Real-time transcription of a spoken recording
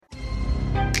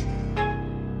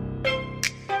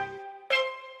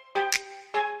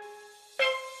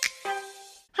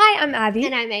I'm Abby.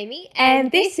 And I'm Amy.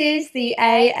 And this is the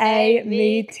AA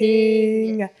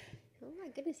meeting. Oh my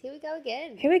goodness, here we go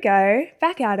again. Here we go.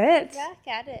 Back at it. Back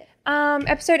at it.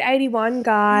 Episode 81,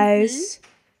 guys.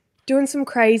 Doing some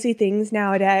crazy things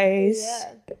nowadays.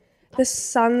 Yeah. The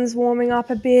sun's warming up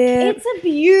a bit. It's a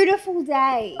beautiful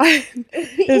day.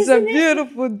 It's a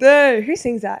beautiful day. Who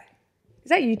sings that? Is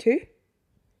that you two?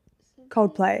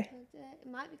 Coldplay. It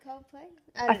might be Coldplay.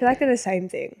 I feel like they're the same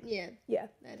thing. Yeah. Yeah.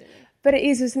 I don't know. But it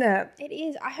is, isn't it? It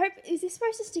is. I hope. Is this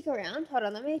supposed to stick around? Hold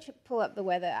on. Let me pull up the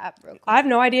weather app real quick. I have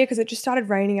no idea because it just started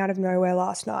raining out of nowhere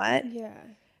last night. Yeah.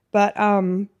 But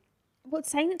Well,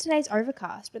 it's saying that today's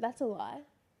overcast, but that's a lie.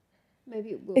 Maybe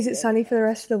it will. is it sunny for the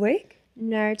rest of the week?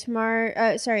 No,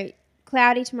 tomorrow.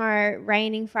 Cloudy tomorrow,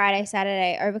 raining Friday,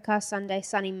 Saturday, overcast Sunday,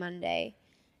 sunny Monday,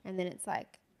 and then it's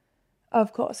like,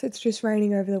 Of course, it's just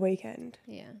raining over the weekend.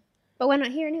 yeah. But we're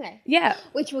not here anyway. Yeah.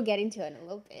 Which we'll get into in a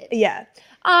little bit. Yeah.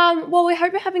 Well, we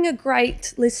hope you're having a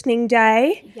great listening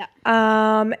day. Yeah.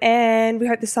 And we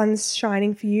hope the sun's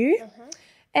shining for you.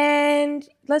 And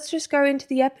let's just go into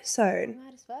the episode.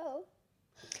 Might as well.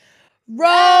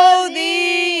 Roll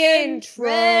the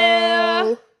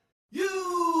intro.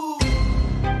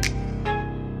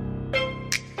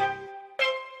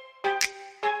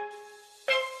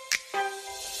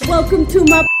 Welcome to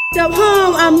my up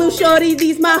home. I'm Lou Shorty.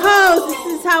 These my hoes.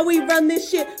 This is how we run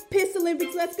this shit. Piss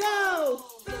Olympics. Let's go.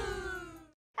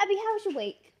 Abby, how was your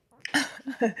week?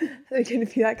 They're going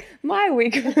to be like, my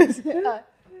week was...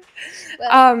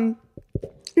 Well,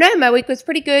 No, my week was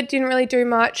pretty good. Didn't really do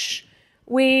much.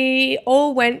 We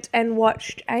all went and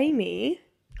watched Amy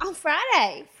on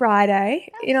Friday.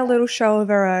 Friday in a little show of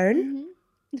her own.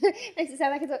 Makes it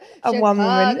sound like it's A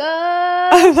one-woman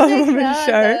Chicago.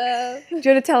 show. Do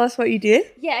you want to tell us what you did?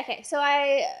 Yeah, okay. So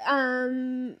I,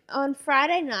 on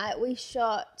Friday night, we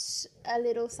shot a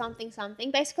little something.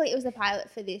 Basically, it was the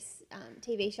pilot for this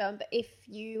TV show. But if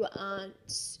you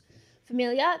aren't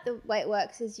familiar, the way it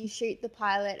works is you shoot the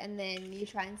pilot and then you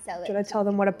try and sell it. Do you want to tell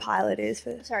them what a pilot is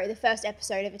for? Sorry, the first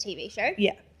episode of a TV show.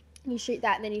 Yeah. You shoot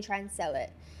that and then you try and sell it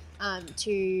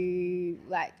to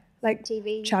like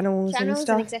TV channels and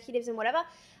stuff. and executives and whatever.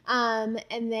 And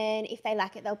then if they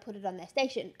like it, they'll put it on their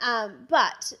station.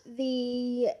 But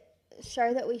the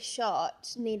show that we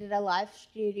shot needed a live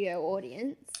studio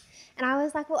audience. And I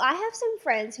was like, well, I have some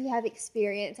friends who have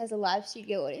experience as a live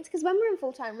studio audience. Because when we were in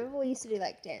full-time, remember we used to do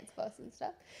like dance class and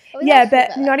stuff? Yeah,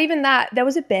 but not even that. There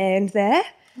was a band there.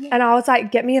 Yeah. And I was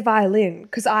like, get me a violin.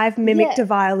 Because I've mimicked a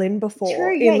violin before.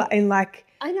 True, yeah. in like...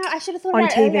 I know, I should have thought on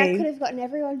about TV. it earlier. I could have gotten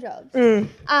everyone jobs.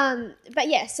 But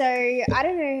yeah, so I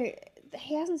don't know.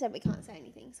 He hasn't said we can't say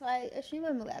anything, so I assume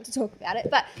I'm allowed to talk about it.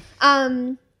 But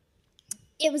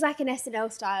it was like an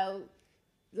SNL style,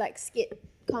 like sketch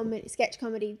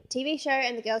comedy TV show,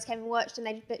 and the girls came and watched, and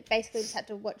they basically just had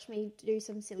to watch me do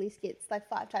some silly skits like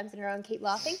 5 times in a row and keep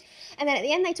laughing. And then at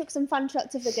the end, they took some fun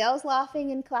shots of the girls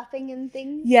laughing and clapping and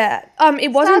things. Yeah.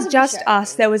 It wasn't just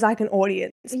us. There was like an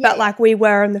audience, but like we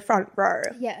were in the front row.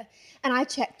 Yeah. And I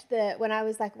checked when I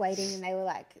was like waiting and they were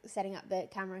like setting up the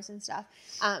cameras and stuff.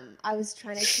 I was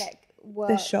trying to check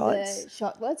the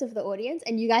shot words of the audience,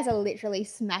 and you guys are literally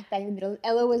smack bang in the middle.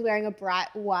 Ella was wearing a bright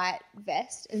white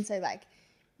vest, and so like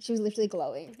she was literally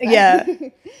glowing. Like, yeah.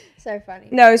 So funny.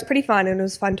 No, it was pretty fun, and it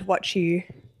was fun to watch you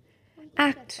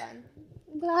act.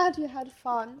 I'm glad you had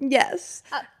fun. Yes.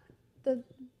 I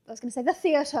was going to say the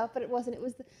theatre, but it wasn't. It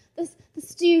was the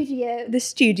studio. The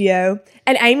studio.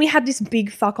 And Amy had this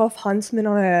big fuck off huntsman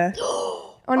on her.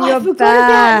 On your I forgot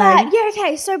bag. about that. Yeah,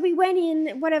 okay. So we went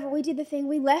in, whatever, we did the thing.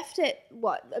 We left at,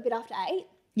 a bit after 8?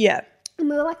 Yeah. And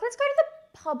we were like, let's go to the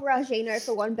pub Ragino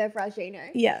for one bev Ragino.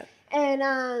 Yeah.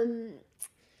 And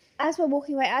as we're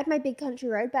walking away, I had my big country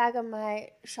road bag on my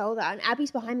shoulder, and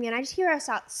Abby's behind me, and I just hear her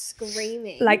start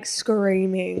screaming. Like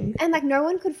screaming. And like no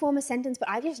one could form a sentence, but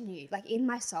I just knew, like in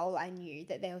my soul, I knew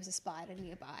that there was a spider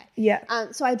nearby. Yeah.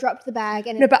 So I dropped the bag.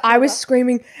 And no, but I was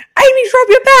screaming, Amy, drop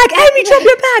your bag! Amy, drop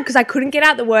your bag! Because I couldn't get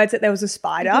out the words that there was a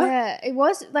spider. Yeah, it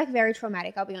was like very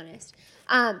traumatic, I'll be honest.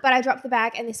 But I dropped the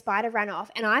bag and the spider ran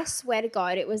off, and I swear to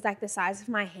God, it was like the size of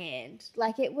my hand.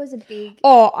 Like it was a big...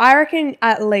 Oh, I reckon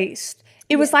at least.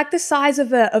 It was like the size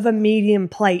of a medium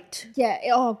plate. Yeah.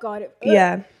 Oh, God.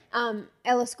 Yeah.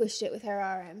 Ella squished it with her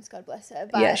RMs, God bless her.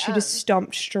 But, yeah, she just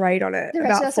stomped straight on it the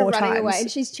rest about of us 4 are running times. away,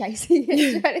 and she's chasing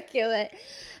it, trying to kill it.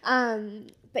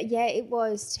 But yeah, it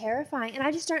was terrifying. And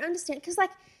I just don't understand, because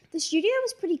like the studio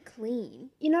was pretty clean.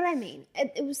 You know what I mean?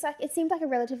 It was like, it seemed like a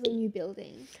relatively new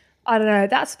building. I don't know.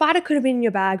 That spider could have been in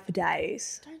your bag for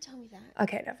days. Don't tell me that.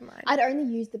 Okay, never mind. I'd only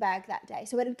used the bag that day.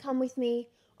 So it had come with me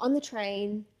on the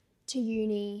train to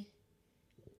uni,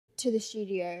 to the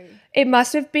studio. It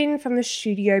must have been from the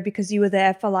studio because you were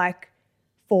there for like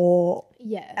 4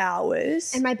 Yeah.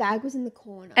 hours. And my bag was in the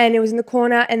corner. And it was in the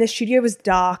corner and the studio was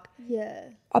dark yeah.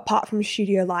 apart from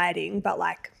studio lighting. But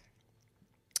like,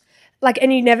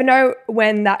 and you never know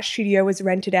when that studio was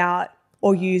rented out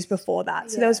or used before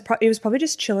that. So there was it was probably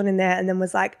just chilling in there and then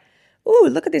was like, ooh,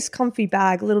 look at this comfy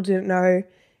bag. Little didn't know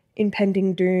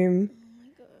impending doom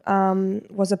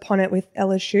was upon it with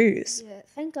Ella's shoes. Yeah.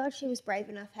 Thank God she was brave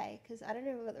enough, hey, because I don't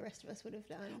know what the rest of us would have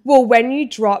done. Well, when you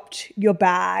dropped your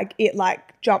bag, it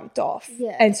like jumped off.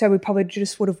 Yeah. And so we probably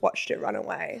just would have watched it run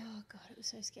away. Oh, God, it was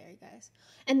so scary, guys.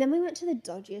 And then we went to the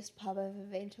dodgiest pub I've ever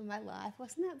been to in my life.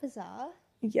 Wasn't that bizarre?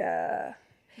 Yeah.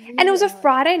 And it was a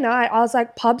Friday night. I was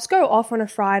like, pubs go off on a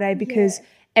Friday because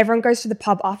everyone goes to the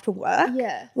pub after work.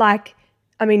 Yeah. Like,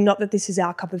 I mean, not that this is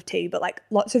our cup of tea, but like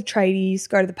lots of tradies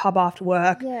go to the pub after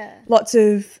work. Yeah. Lots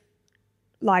of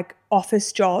like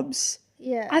office jobs.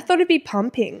 Yeah. I thought it'd be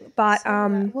pumping, but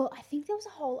well, I think there was a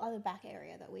whole other back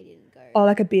area that we didn't go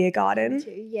like a beer garden.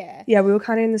 to. Yeah. Yeah, we were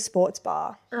kind of in the sports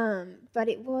bar. But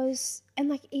it was, and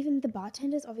like even the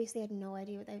bartenders obviously had no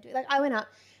idea what they were doing. Like I went up,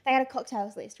 they had a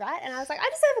cocktails list, right? And I was like, I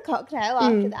deserve a cocktail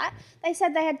after that. They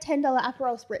said they had $10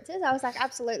 Aperol spritzers. I was like,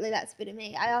 absolutely, that's a bit of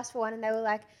me. I asked for one and they were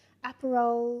like,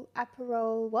 Aperol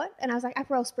what? And I was like,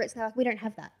 Aperol spritz. And they're like, we don't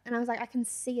have that. And I was like, I can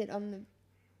see it on the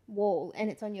wall and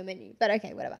it's on your menu. But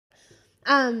okay, whatever.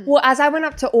 Well, as I went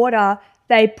up to order,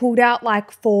 they pulled out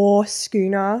like 4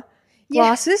 schooner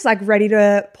glasses, like ready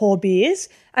to pour beers.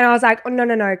 And I was like, oh,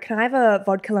 no. Can I have a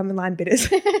vodka lemon lime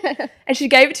bitters? And she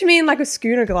gave it to me in like a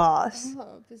schooner glass.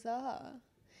 Oh, bizarre.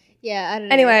 Yeah, I don't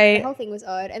know. Anyway. The whole thing was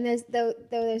odd. And there were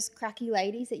those cracky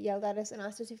ladies that yelled at us and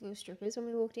asked us if we were strippers when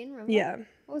we walked in, remember? Yeah.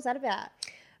 What was that about?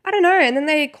 I don't know. And then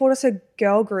they called us a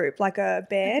girl group, like a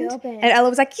band. girl band. And Ella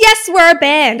was like, yes, we're a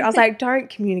band. I was like, don't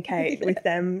communicate with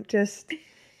them. Just,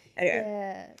 anyway.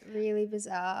 Yeah, really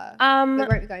bizarre. We Um,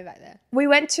 won't be going back there. we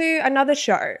went to another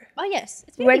show. Oh, yes.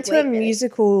 It's We been went big to a week, really.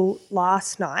 musical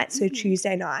last night, so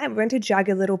Tuesday night. We went to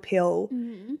Jagged Little Pill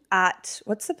at,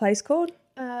 what's the place called?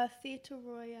 Theatre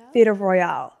Royale. Theatre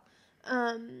Royale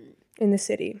Um, in the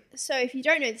city. so if you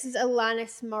don't know, this is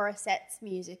Alanis Morissette's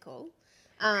musical.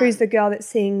 Who's the girl that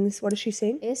sings, what does she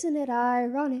sing? Isn't it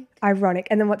ironic? Ironic.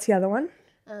 And then what's the other one?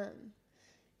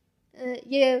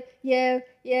 You,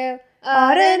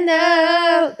 I don't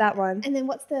know. That one. And then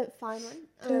what's the fine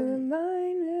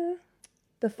one?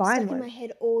 The fine Stuck in my one.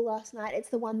 head all last night. It's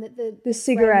the one that the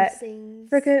cigarette. friend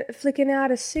sings. Flicking out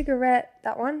a cigarette.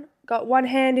 That one. Got one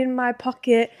hand in my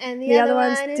pocket. And the other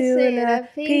one's one is doing singing a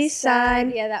peace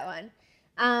sign. Yeah, that one.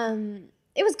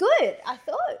 It was good, I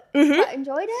thought. Mm-hmm. I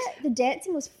enjoyed it. The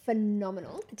dancing was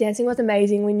phenomenal. Dancing was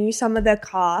amazing. We knew some of the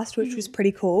cast, which was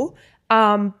pretty cool.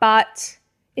 But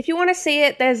if you want to see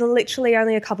it, there's literally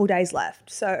only a couple days left.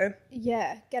 So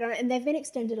Yeah, get on it. And they've been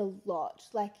extended a lot.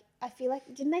 Like, I feel like,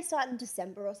 didn't they start in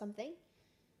December or something?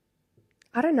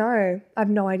 I don't know. I have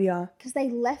no idea. Because they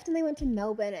left and they went to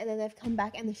Melbourne and then they've come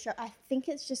back and the show, I think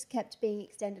it's just kept being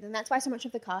extended. And that's why so much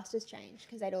of the cast has changed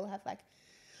because they'd all have like,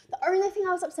 the only thing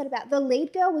I was upset about, the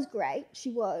lead girl was great. She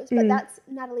was. But that's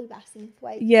Natalie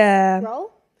Bassingthwaite's Yeah.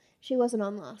 role. She wasn't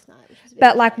on last night. Which was a bit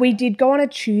But like we did go on a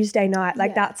Tuesday night.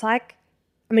 Like Yeah. that's like,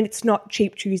 I mean, it's not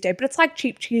Cheap Tuesday, but it's like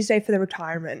Cheap Tuesday for the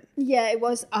retirement. Yeah, it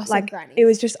was us Like and Granny. it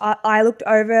was just, I looked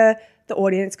over the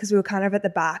audience because we were kind of at the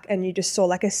back and you just saw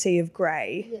like a sea of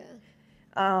grey. Yeah.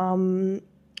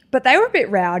 But they were a bit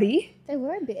rowdy. They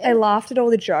were a bit. They laughed at all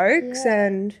the jokes Yeah.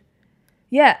 and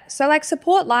yeah. So like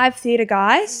support live theatre,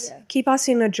 guys. Yeah. Keep us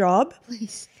in a job.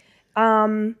 Please.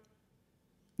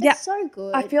 Yeah. It's so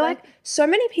good. I feel like so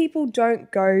many people don't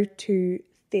go to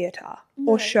theatre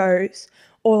or shows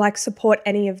or like support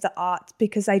any of the arts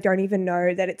because they don't even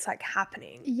know that it's like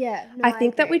happening. Yeah. No, I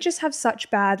think that we agree. just have such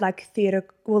bad like theatre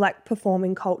or like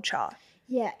performing culture.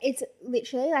 Yeah, it's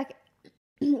literally like,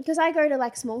 because I go to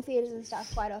like small theatres and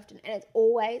stuff quite often and it's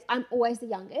always, I'm always the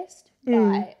youngest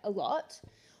by a lot.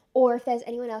 Or if there's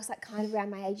anyone else like kind of around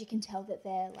my age, you can tell that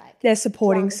they're like They're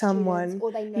supporting drama someone. students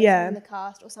or they know Yeah. someone in the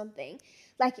cast or something.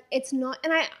 Like it's not,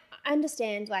 and I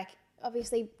understand like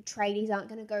obviously tradies aren't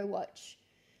going to go watch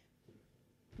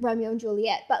Romeo and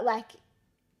Juliet, but like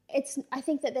it's, I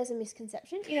think that there's a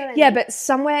misconception. You know what I Yeah, mean? but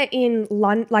somewhere in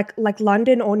like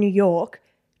London or New York,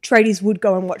 tradies would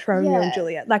go and watch Romeo and Yeah.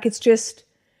 Juliet. Like it's just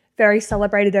very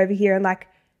celebrated over here and like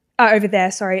over there,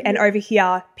 sorry, and over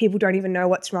here people don't even know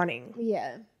what's running,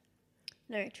 Yeah.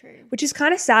 No, true. which is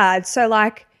kind of sad. So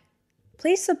like,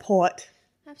 please support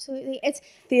Absolutely. It's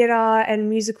theatre and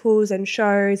musicals and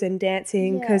shows and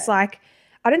dancing because Yeah. like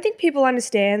I don't think people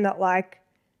understand that like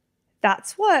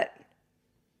that's what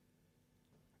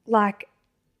like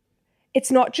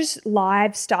it's not just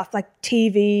live stuff like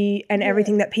TV and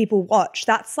everything that people watch.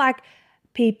 That's like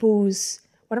people's,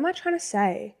 what am I trying to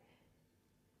say?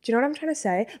 Do you know what I'm trying to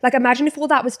say? Like, imagine if all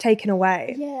that was taken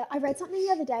away. Yeah, I read something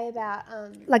the other day about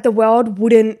Like, the world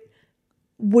wouldn't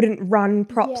run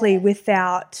properly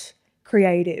without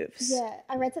creatives. Yeah,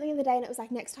 I read something the other day and it was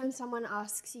like, next time someone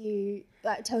asks you,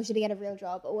 like, tells you to get a real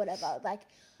job or whatever, like,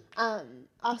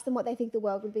 ask them what they think the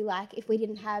world would be like if we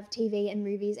didn't have TV and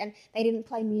movies and they didn't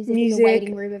play music in the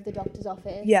waiting room of the doctor's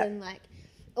office and like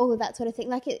all of that sort of thing.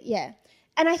 Like, and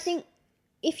I think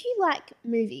if you like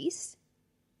movies,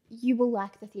 you will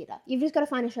like the theatre. You've just got to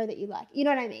find a show that you like. You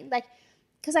know what I mean? Like,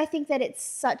 because I think that it's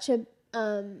such a,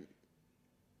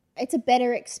 it's a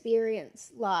better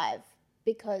experience live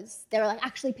because there are like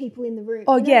actually people in the room.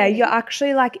 Oh, you know what I mean? you're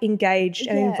actually like engaged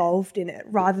and involved in it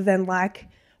rather than like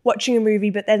watching a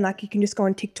movie but then like you can just go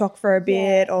on TikTok for a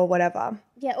bit or whatever.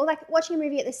 Yeah, or like watching a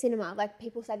movie at the cinema. Like,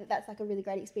 people say that that's like a really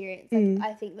great experience. Like,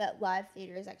 I think that live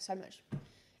theatre is like so much,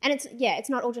 and it's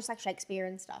not all just like Shakespeare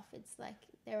and stuff. It's like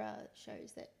there are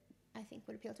shows that I think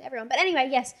would appeal to everyone. But anyway,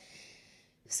 yes,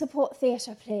 support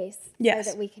theatre, please, so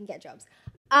that we can get jobs.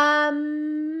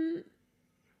 Anything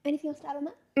else to add on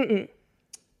that? Mm-mm.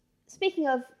 Speaking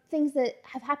of things that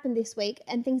have happened this week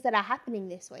and things that are happening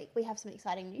this week, we have some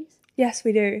exciting news. Yes,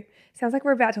 we do. Sounds like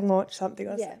we're about to launch something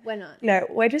or something. Yeah, we're not. No,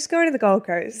 we're just going to the Gold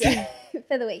Coast.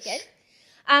 For the weekend.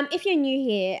 If you're new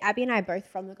here, Abby and I are both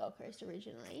from the Gold Coast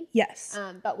originally. Yes.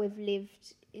 But we've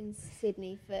lived in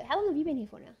Sydney for... How long have you been here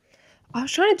for now? I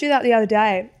was trying to do that the other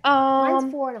day.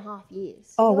 Mine's 4.5 years.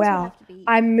 So oh, yours would wow. have to be...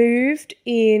 I moved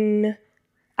in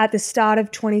at the start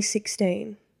of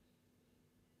 2016.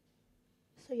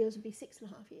 So yours would be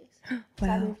 6.5 years. So I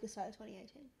Wow. moved at the start of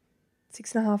 2018.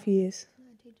 6.5 years.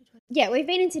 Yeah, we've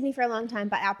been in Sydney for a long time,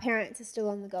 but our parents are still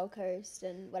on the Gold Coast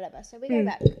and whatever. So we go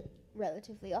back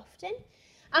relatively often.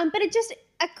 But it just,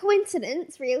 a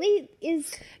coincidence really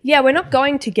is... Yeah, we're not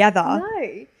going together.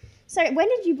 No. So when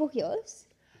did you book yours?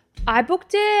 I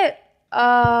booked it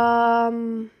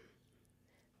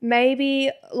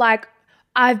maybe like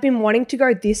I've been wanting to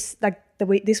go this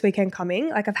weekend coming.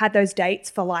 Like, I've had those dates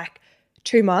for like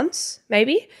 2 months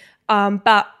maybe.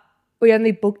 But we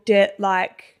only booked it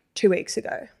like 2 weeks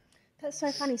ago. That's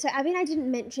so funny. So Abby and I didn't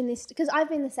mention this because I've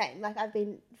been the same. Like, I've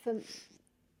been for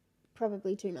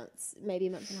probably 2 months, maybe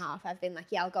a month and a half. I've been like,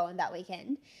 yeah, I'll go on that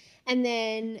weekend. And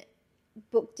then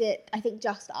booked it, I think,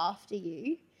 just after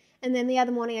you. And then the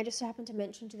other morning I just happened to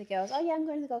mention to the girls, oh yeah, I'm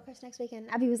going to the Gold Coast next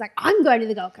weekend. Abby was like, I'm going to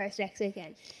the Gold Coast next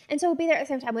weekend. And so we'll be there at the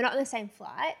same time. We're not on the same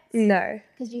flight. No.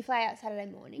 Because you fly out Saturday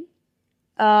morning.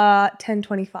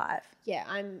 10:25. Yeah,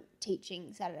 I'm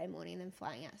teaching Saturday morning and then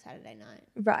flying out Saturday night.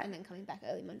 Right. And then coming back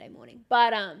early Monday morning.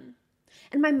 But, and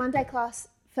my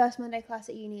first Monday class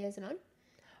at uni isn't on.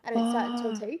 I don't start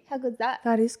until 2. How good's that?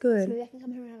 That is So good. maybe I can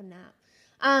come home and have a nap.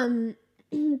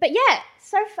 But yeah,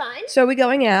 so fun. So we're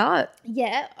going out.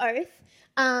 Yeah, oath.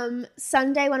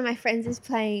 Sunday, one of my friends is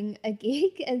playing a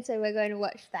gig, and so we're going to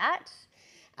watch that.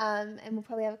 And we'll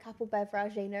probably have a couple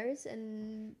beveraginos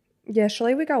and Yeah,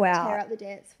 surely we go tear out. up the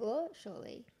dance floor,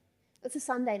 surely. It's a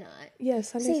Sunday night. Yeah,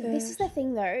 Sunday. See, this is the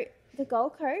thing though. The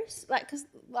Gold Coast, like, because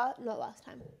not last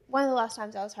time. One of the last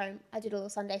times I was home, I did a little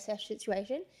Sunday sesh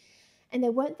situation, and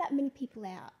there weren't that many people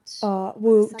out. Oh,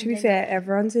 well, to be Sunday fair, night.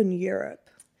 everyone's in Europe.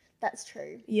 That's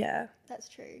true. Yeah. That's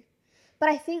true. But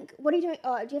I think, what are you doing?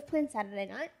 Oh, do you have plans Saturday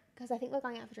night? Because I think we're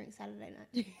going out for drinks Saturday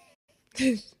night.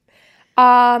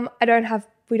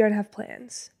 We don't have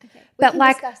plans. Okay. We But can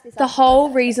like discuss this the after whole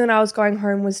podcast. reason I was going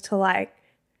home was to like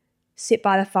sit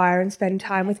by the fire and spend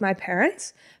time with my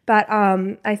parents. But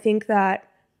I think that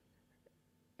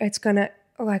it's gonna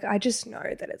I just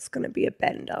know that it's gonna be a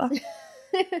bender.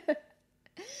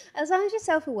 As long as you're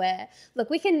self-aware. Look,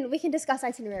 we can discuss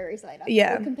itineraries later.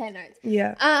 Yeah. We'll compare notes.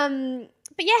 Yeah.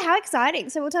 But yeah, how exciting.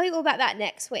 So we'll tell you all about that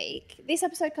next week. This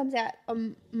episode comes out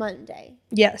on Monday.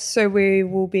 Yes. So we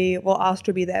will be. Well, I'll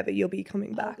still be there, but you'll be coming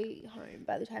I'll back. be home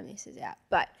by the time this is out.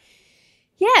 But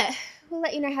yeah, we'll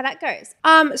let you know how that goes.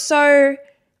 So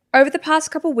over the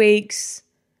past couple weeks,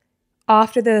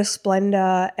 after the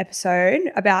Splendor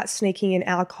episode about sneaking in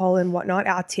alcohol and whatnot,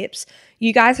 our tips,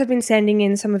 you guys have been sending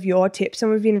in some of your tips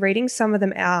and we've been reading some of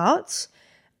them out.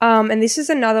 And this is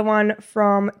another one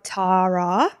from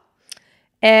Tara.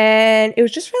 And it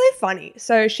was just really funny.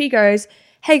 So she goes,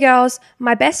 hey girls,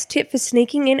 my best tip for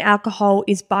sneaking in alcohol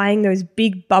is buying those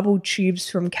big bubble tubes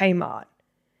from Kmart.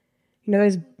 You know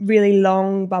those really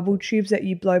long bubble tubes that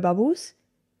you blow bubbles?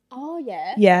 Oh,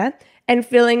 yeah. Yeah. And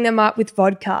filling them up with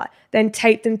vodka. Then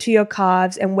tape them to your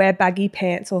calves and wear baggy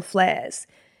pants or flares.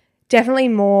 Definitely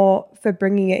more for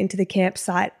bringing it into the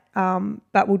campsite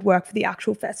but would work for the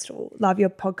actual festival. Love your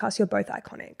podcast. You're both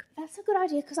iconic. That's a good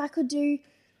idea because I could do,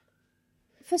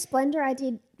 for Splendor, I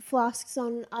did flasks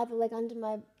on either leg under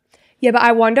my, Yeah, but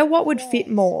I wonder what would fit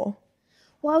more.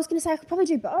 well, I was going to say I could probably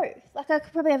do both. Like I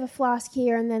could probably have a flask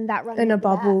here and then that running In a under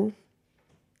that. bubble.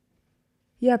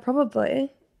 Yeah,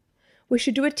 probably. We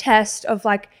should do a test of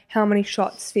like how many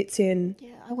shots fits in.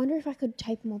 Yeah, I wonder if I could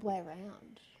tape them all the way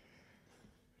around.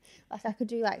 Like I could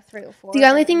do like 3 or 4. The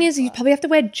only thing is you probably have to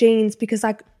wear jeans because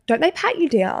like, don't they pat you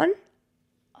down?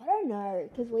 I don't know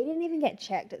because we didn't even get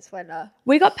checked at Splendor.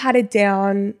 We got patted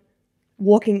down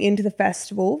walking into the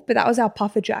festival, but that was our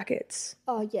puffer jackets.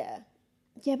 Oh yeah.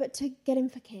 Yeah, but to get in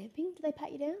for camping, do they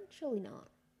pat you down? Surely not.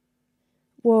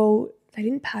 Well, they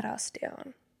didn't pat us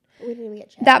down. We didn't even get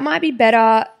checked. That might be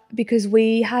better because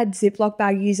we had Ziploc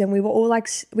baggies and we were all like,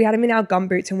 we had them in our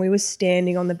gumboots and we were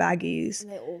standing on the baggies.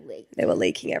 And they all leaked. They were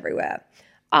leaking everywhere.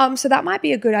 So that might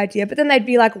be a good idea. But then they'd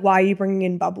be like, why are you bringing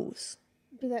in bubbles?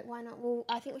 Be like, why not? Well,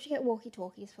 I think we should get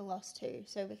walkie-talkies for Lost too,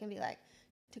 so we can be like,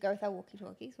 to go with our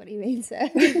walkie-talkies. What do you mean,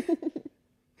 sir?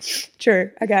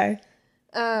 True. Okay.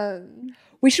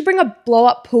 We should bring a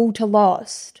blow-up pool to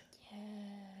Lost. Yeah.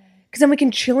 Because then we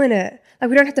can chill in it. Like,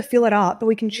 we don't have to fill it up, but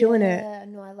we can chill in it. Yeah,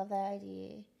 no, I love that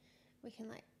idea. We can,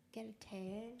 like, get a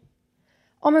tan.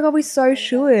 Oh, my God, we so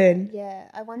should. Yeah,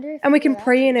 I wonder if... And we can we're allowed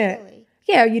pre in to, it. surely.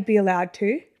 Yeah, you'd be allowed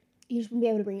to. You just wouldn't be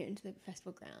able to bring it into the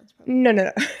festival grounds, probably.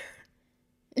 No.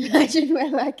 Imagine we're,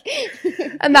 like...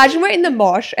 Imagine we're in the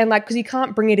mosh and, like, because you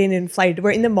can't bring it in inflated. We're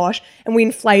in the mosh and we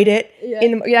inflate it. Yeah.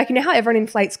 Like, you know how everyone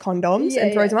inflates condoms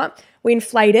and throws yeah. them up? We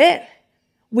inflate it.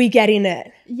 We get in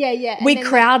it. Yeah. and We then,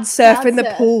 crowd surf in the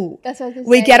surf. pool. That's what I was gonna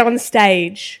We say. get on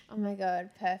stage. Oh, my God,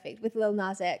 perfect. With Lil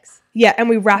Nas X. Yeah, and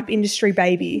we rap Industry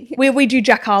Baby. we do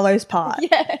Jack Harlow's part.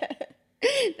 Yeah.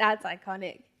 That's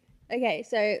iconic. Okay,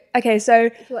 so... Okay, so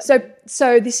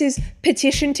this is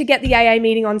petition to get the AA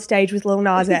meeting on stage with Lil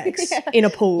Nas X in a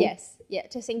pool. Yes, yeah,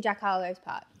 to sing Jack Harlow's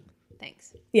part.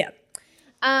 Thanks. Yeah.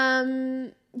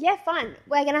 Yeah, fine.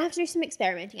 We're going to have to do some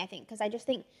experimenting, I think, because I just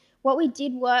think what we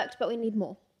did worked, but we need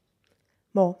more.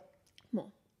 More.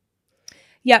 More.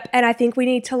 Yep, and I think we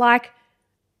need to like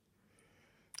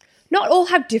not all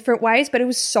have different ways, but it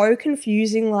was so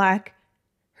confusing, like,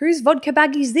 whose vodka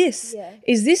bag is this? Yeah.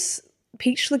 Is this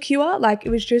peach liqueur? Like, it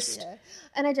was just... Yeah.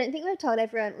 And I don't think we've told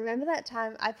everyone, remember that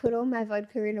time I put all my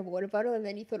vodka in a water bottle and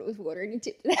then you thought it was water and you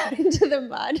tipped it out into the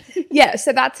mud? Yeah,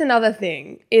 so that's another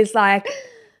thing, is like...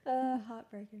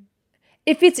 Heartbroken.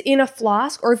 If it's in a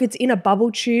flask or if it's in a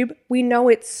bubble tube, we know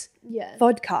it's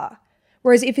vodka.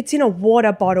 Whereas if it's in a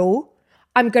water bottle,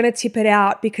 I'm going to tip it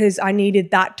out because I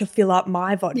needed that to fill up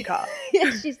my vodka.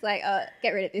 Yeah, she's like, oh,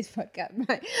 get rid of this vodka.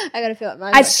 I got to fill up my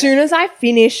vodka. As soon as I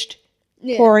finished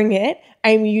pouring it,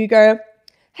 Amy, you go,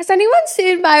 has anyone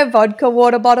seen my vodka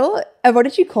water bottle? What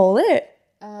did you call it?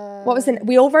 What was it?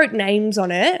 We all wrote names on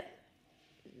it.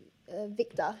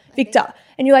 Victor. Victor.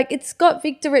 And you're like, it's got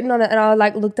Victor written on it. And I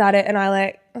like looked at it and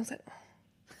I was like,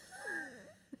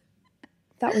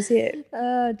 that was it.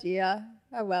 Oh, dear.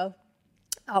 Oh, well.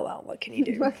 Oh, well, what can you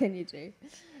do? What can you do?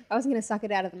 I was going to suck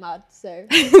it out of the mud, so.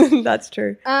 That's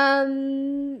true.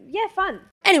 Yeah, fun.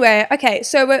 Anyway, okay,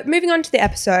 so we're moving on to the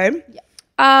episode.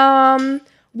 Yeah.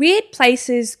 Weird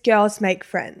places girls make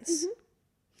friends.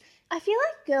 I feel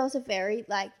like girls are very,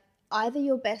 like, either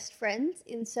your best friends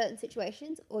in certain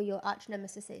situations or your arch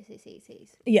nemesis.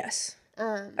 Yes.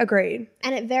 Agreed.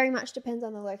 And it very much depends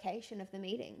on the location of the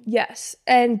meeting. Yes.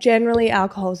 And generally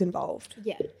alcohol's involved.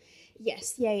 Yeah.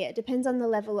 Yes. Yeah. It depends on the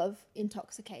level of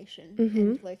intoxication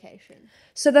and location.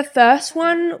 So the first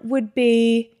one would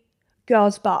be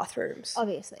girls' bathrooms.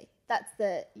 Obviously. That's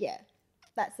the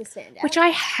standout. Which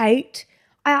I hate.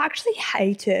 I actually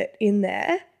hate it in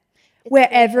there. Where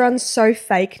everyone's so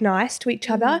fake nice to each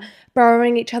other,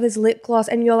 borrowing each other's lip gloss,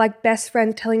 and you're like best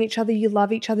friends telling each other you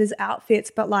love each other's outfits,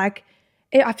 but like,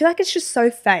 I feel like it's just so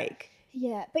fake.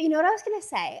 Yeah, but you know what I was going to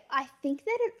say? I think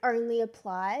that it only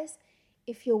applies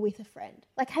if you're with a friend.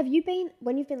 Like, have you been,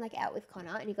 when you've been like out with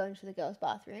Connor and you go into the girls'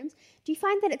 bathrooms, do you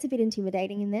find that it's a bit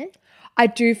intimidating in there? I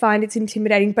do find it's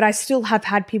intimidating, but I still have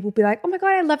had people be like, oh my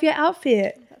God, I love your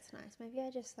outfit. That's nice. Maybe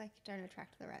I just like don't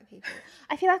attract the right people.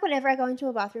 I feel like whenever I go into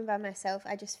a bathroom by myself,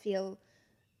 I just feel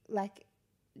like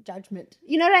judgment.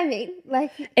 You know what I mean?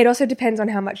 Like, it also depends on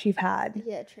how much you've had.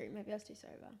 Yeah, true. Maybe I was too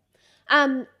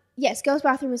sober. Yes, girls'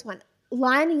 bathroom is one.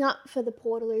 Lining up for the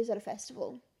portaloos at a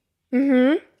festival.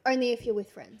 Only if you're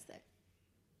with friends, though.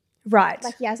 Right.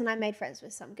 Like Yaz and I made friends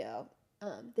with some girl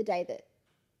the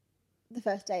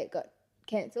first day it got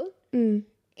cancelled in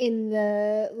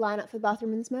the lineup for the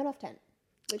bathroom in the Smirnoff tent,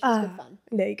 which was good fun.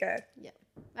 There you go. Yeah.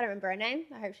 I don't remember her name.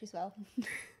 I hope she's well.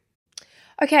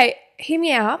 Okay, hear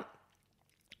me out.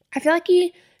 I feel like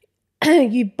you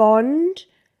you bond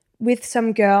with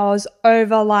some girls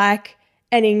over like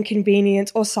an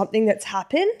inconvenience or something that's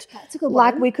happened. That's a good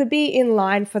Like one. we could be in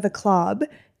line for the club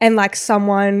and like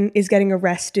someone is getting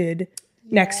arrested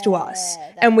next to us,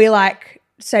 and we like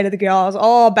say to the girls,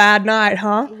 "Oh, bad night,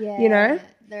 huh?" Yeah. You know?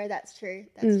 No, that's true.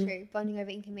 That's true. Bonding over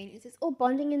inconveniences. Or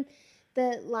bonding in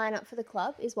the lineup for the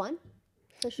club is one,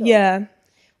 for sure. Yeah.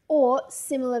 Or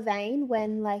similar vein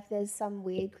when like there's some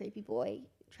weird creepy boy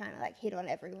trying to like hit on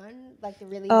everyone, like the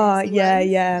really messy yeah, ones.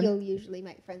 yeah. You'll usually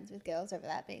make friends with girls over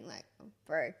that, being like, oh,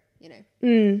 bro, you know.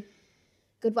 Mm.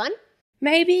 Good one.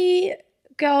 Maybe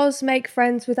girls make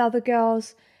friends with other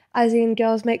girls, as in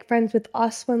girls make friends with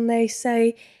us when they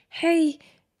say, "Hey,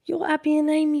 you're Abby and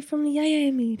Amy from the AA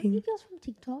You meeting." girls from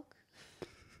TikTok.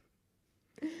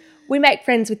 We make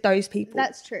friends with those people.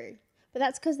 That's true. But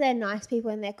that's because they're nice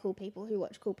people and they're cool people who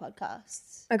watch cool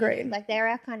podcasts. Agreed. You know, like they're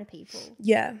our kind of people.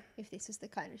 Yeah. If this is the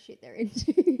kind of shit they're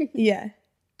into. Yeah.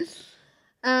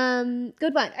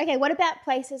 Good one. Okay, what about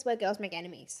places where girls make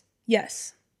enemies?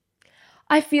 Yes.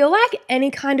 I feel like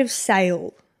any kind of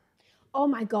sale. Oh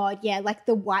my god, yeah, like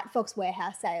the White Fox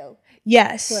warehouse sale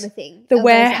Yes. sort of thing. The Of those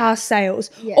warehouse sales.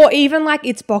 Yeah. Or even like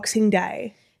it's Boxing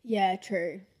Day. Yeah,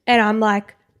 true. And I'm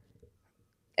like,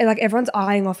 and like everyone's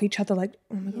eyeing off each other like,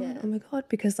 oh my God, Yeah. oh my God.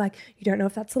 Because like you don't know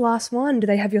if that's the last one. Do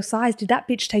they have your size? Did that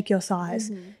bitch take your size?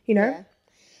 You know?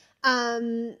 Yeah.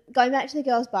 Going back to the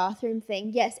girls' bathroom thing,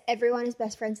 yes, everyone is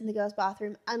best friends in the girls'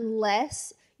 bathroom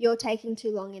unless you're taking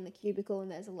too long in the cubicle and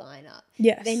there's a lineup.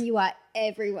 Yes. Then you are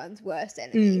everyone's worst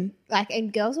enemy. Like,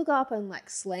 and girls will go up and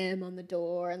like slam on the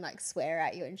door and like swear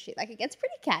at you and shit. Like, it gets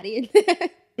pretty catty in there.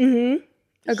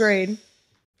 Mm-hmm. Agreed.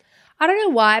 I don't know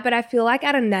why, but I feel like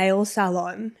at a nail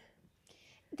salon,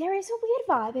 There is a weird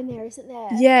vibe in there, isn't there?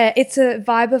 yeah, it's a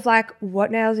vibe of like,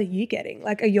 what nails are you getting?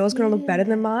 Like, are yours going to look better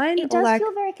than mine? It does or like,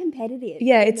 feel very competitive.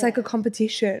 yeah, doesn't it's like a it?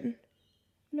 competition.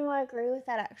 No, I agree with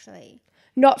that actually.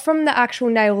 Not from the actual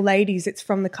nail ladies, it's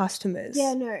from the customers.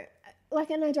 Yeah, no. Like,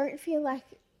 and I don't feel like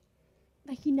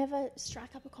you never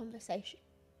strike up a conversation.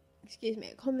 Excuse me,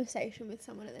 a conversation with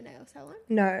someone at the nail salon.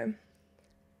 No,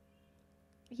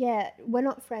 Yeah, we're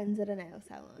not friends at a nail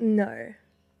salon. no.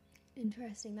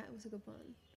 Interesting, that was a good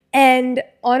one. And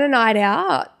on a night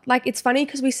out, like it's funny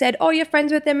because we said, oh, you're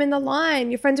friends with them in the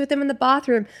line, you're friends with them in the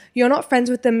bathroom. You're not friends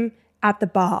with them at the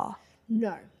bar.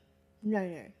 No. No.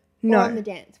 Or on the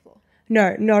dance floor.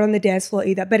 No, not on the dance floor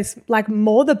either. But it's like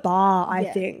more the bar, I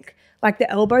Yeah. think. Like the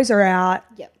elbows are out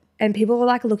Yep. and people are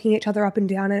like looking each other up and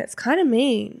down and it's kind of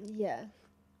mean. Yeah.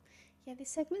 Yeah, this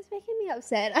segment's making me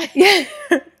upset. Yeah.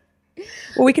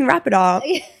 Well, we can wrap it up.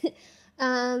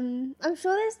 I'm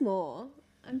sure there's more.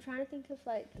 I'm trying to think of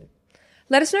like,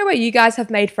 Let us know where you guys have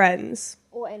made friends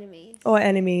or enemies. or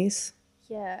enemies.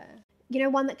 Yeah. You know,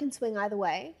 one that can swing either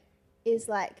way is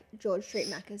like George Street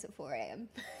Macca's at 4 a.m.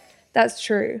 That's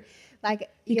true. Like,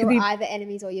 You you're could be- either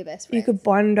enemies or your best friends. You could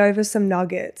bond over some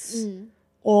nuggets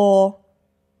or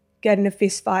get in a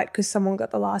fist fight because someone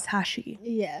got the last hashy.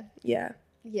 Yeah. Yeah.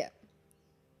 Yeah.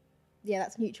 Yeah,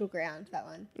 that's neutral ground, that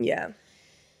one. Yeah.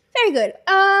 Very good.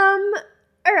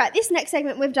 All right, this next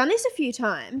segment, we've done this a few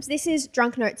times. This is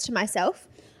drunk notes to myself.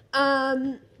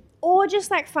 Or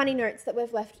just like funny notes that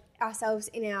we've left ourselves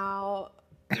in our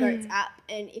notes app.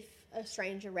 And if a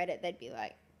stranger read it, they'd be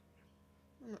like,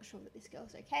 I'm not sure that this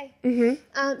girl's okay.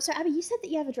 Mm-hmm. So, Abby, you said that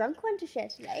you have a drunk one to share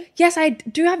today. Yes, I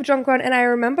do have a drunk one, and I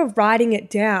remember writing it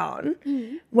down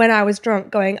when I was drunk,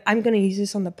 going, I'm going to use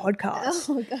this on the podcast.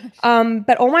 Oh, gosh.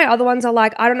 But all my other ones are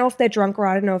like, I don't know if they're drunk or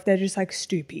I don't know if they're just like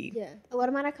stupid. Yeah. A lot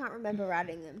of mine, I can't remember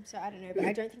writing them, so I don't know, but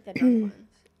I don't think they're drunk ones.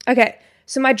 Okay,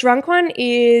 so my drunk one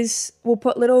is, we'll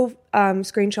put little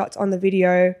screenshots on the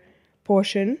video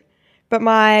portion, but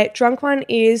my drunk one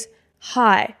is,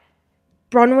 hi,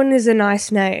 Bronwyn is a nice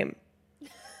name.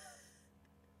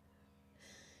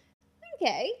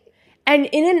 Okay. And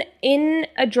in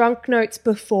a drunk notes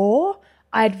before,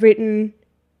 I'd written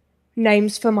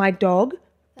names for my dog,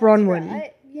 Bronwyn.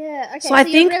 Right. Yeah. Okay. So I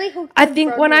you're think really hooked I on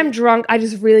think when Bronwyn. I'm drunk, I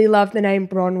just really love the name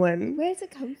Bronwyn. Where does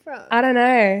it come from? I don't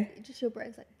know, Just your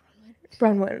brain's like,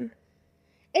 Bronwyn. Bronwyn.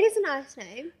 It is a nice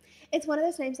name. It's one of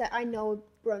those names that I know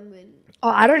a Bronwyn. Oh,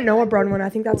 I don't know a Bronwyn. I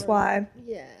think that's why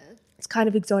Yeah. it's kind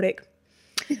of exotic.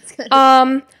 It's kind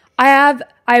of I have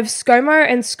ScoMo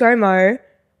and ScoMo,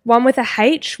 one with a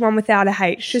H, one without a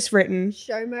H, just written.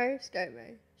 Shomo,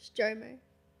 Scomo, Stomo,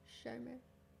 Shomo,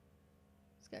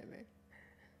 Scomo.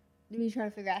 Are you trying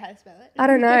to figure out how to spell it? I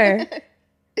don't know.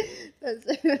 That's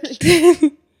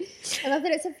I love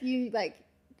that it's a few like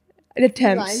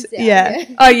Attempts. lines down, Yeah.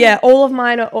 yeah. Oh yeah, all of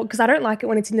mine are because I don't like it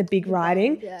when it's in the big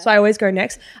writing, yeah. so I always go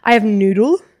next. I have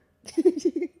Noodle.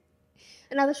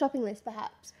 Another shopping list,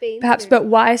 perhaps. Beans. Perhaps, noodle. but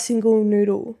why a single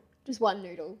noodle? Just one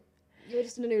noodle. You were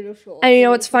just in a noodle short. And you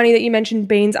know what's funny that you mentioned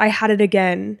beans? I had it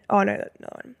again. Oh, no.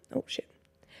 Oh, shit.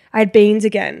 I had beans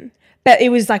again. But it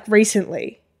was like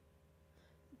recently.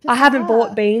 I haven't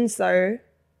bought beans though.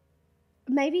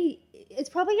 Maybe it's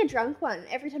probably a drunk one.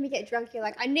 Every time you get drunk, you're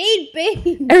like, I need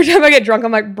beans. Every time I get drunk,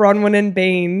 I'm like Bronwyn and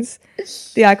Beans,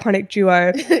 the iconic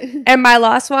duo. And my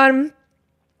last one,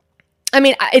 I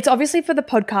mean, it's obviously for the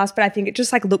podcast, but I think it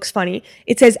just like looks funny.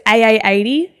 It says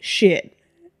AA80 shit.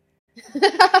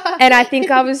 And I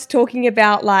think I was talking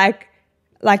about like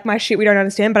my shit we don't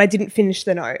understand, but I didn't finish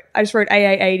the note. I just wrote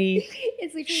AA80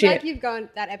 It's literally shit. like you've gone,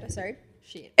 that episode,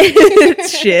 shit.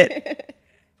 It's shit.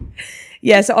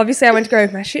 Yeah, so obviously I went to go,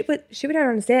 my shit we don't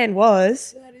understand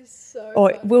was, That is so or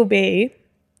funny. will be.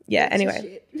 Yeah, That's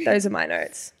anyway, shit. those are my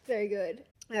notes. Very good.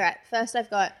 All right, first I've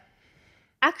got,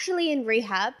 actually in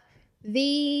rehab,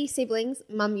 the siblings,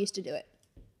 mum used to do it.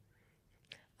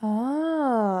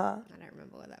 Ah, I don't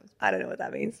remember what that was. I don't know what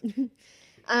that means.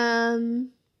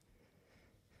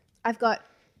 I've got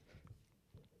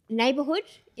neighborhood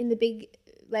in the big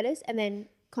letters and then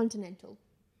continental.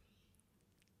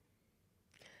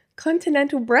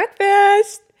 Continental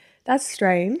breakfast. That's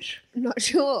strange. I'm not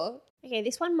sure. Okay,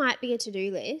 this one might be a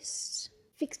to-do list.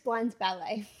 Fix blinds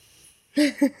ballet.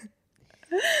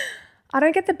 I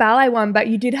don't get the ballet one, but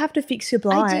you did have to fix your I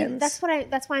blinds. did.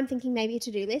 That's why I'm thinking maybe a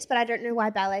to-do list, but I don't know why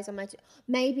ballet's on my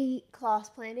maybe class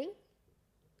planning,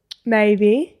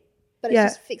 Maybe. but it's Yeah.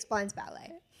 just fix blinds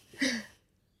ballet.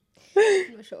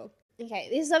 I'm not sure. Okay,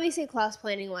 this is obviously a class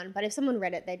planning one, but if someone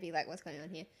read it, they'd be like, what's going on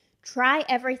here? Try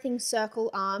everything, circle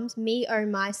arms, me, oh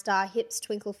my star, hips,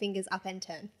 twinkle fingers, up and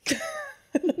turn.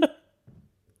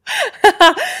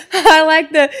 I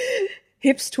like the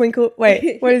hips twinkle.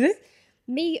 Wait, what is it?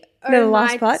 Me, No, oh the my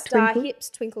last part, star, twinkle. hips,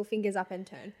 twinkle fingers, up and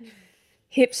turn.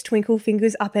 Hips twinkle,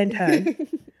 fingers up and turn.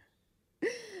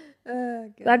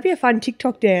 Oh, God. That'd be a fun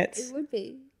TikTok dance. It would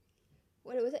be.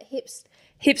 What was it? Hips.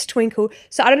 Hips twinkle.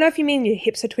 So I don't know if you mean your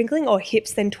hips are twinkling or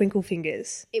hips then twinkle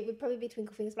fingers. It would probably be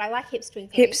twinkle fingers, but I like hips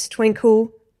twinkling. Hips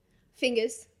twinkle,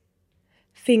 Fingers.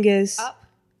 fingers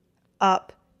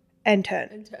Up and turn.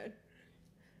 and turn.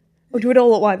 Or do it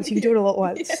all at once. You can do it all at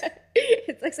once.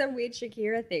 It's like some weird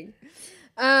Shakira thing.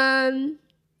 All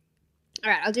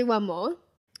right, I'll do one more.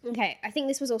 Okay, I think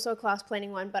this was also a class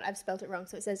planning one, but I've spelled it wrong.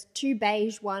 So it says 2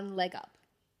 beige, 1 leg up.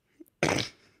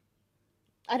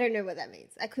 I don't know what that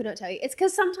means. I could not tell you. It's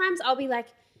because sometimes I'll be like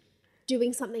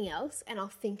doing something else and I'll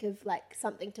think of like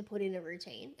something to put in a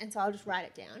routine. And so I'll just write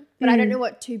it down. But I don't know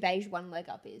what 2 beige, 1 leg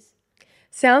up is.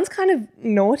 Sounds kind of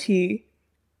naughty.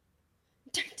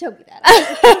 Don't tell me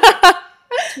that.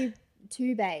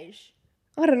 two beige,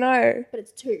 I don't know. but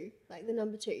it's 2, like the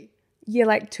number 2. Yeah,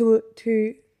 like two.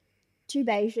 2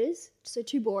 beiges, so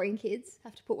 2 boring kids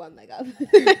have to put 1 leg up.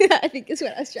 I think is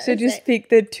what I was trying So to just say. pick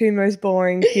the 2 most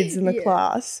boring kids in the Yeah.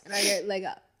 class. And I go leg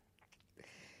up.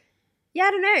 Yeah,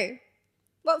 I don't know.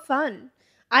 What fun.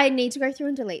 I need to go through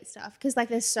and delete stuff because like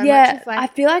there's so much of I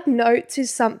like feel like notes is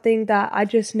something that I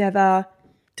just never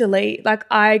delete. Like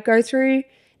I go through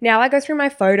my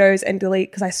photos and delete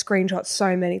because I screenshot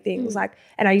so many things. Like,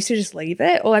 and I used to just leave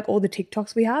it, or like all the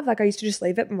TikToks we have. Like I used to just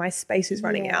leave it, but my space is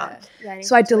running out. Yeah, need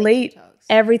So I to delete TikToks.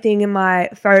 everything in my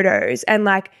photos. And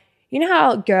like, you know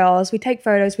how girls, we take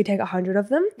photos, we take 100 of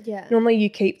them. Yeah. Normally you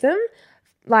keep them.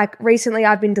 Like recently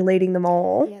I've been deleting them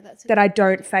all Yeah, that's that I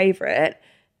don't favorite.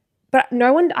 But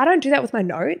I don't do that with my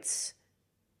notes.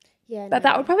 Yeah, But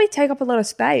that would probably take up a lot of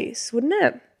space, wouldn't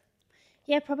it?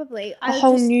 yeah, probably. A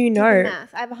whole new did the note.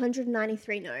 math. I have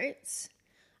 193 notes.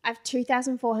 I have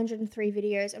 2,403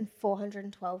 videos and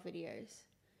 412 videos.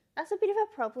 That's a bit of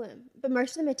a problem. But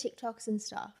most of them are TikToks and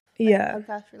stuff. Like Yeah.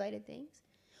 podcast related things.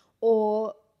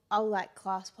 Or I'll like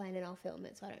class plan and I'll film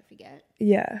it so I don't forget.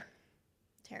 Yeah.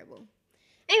 Terrible.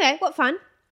 Anyway, what fun.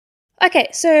 Okay,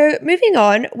 so moving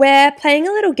on, we're playing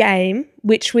a little game,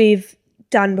 which we've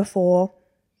done before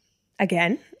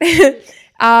again.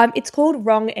 It's called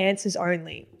Wrong Answers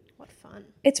Only. What fun.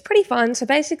 It's pretty fun. So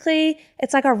basically,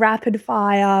 it's like a rapid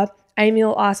fire. Amy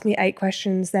will ask me 8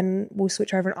 questions, then we'll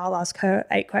switch over and I'll ask her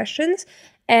 8 questions.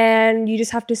 And you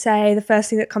just have to say the first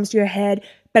thing that comes to your head,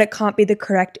 but it can't be the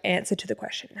correct answer to the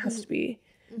question. It has to be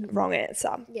the wrong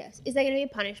answer. Yes. Is there going to be a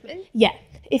punishment? Yeah.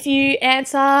 If you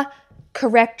answer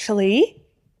correctly,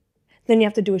 then you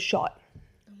have to do a shot.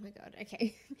 Oh my God.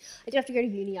 Okay. I do have to go to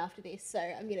uni after this, so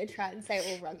I'm going to try and say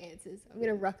all wrong answers. I'm going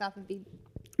to rock up and be...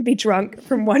 Be drunk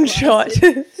from one shot.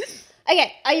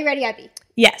 Okay. Are you ready, Abby?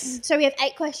 Yes. So we have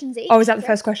 8 questions each. Oh, is that the correct?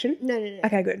 first question? No.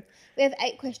 Okay, good. We have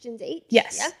 8 questions each.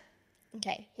 Yes. Yeah?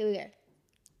 Okay. Here we go.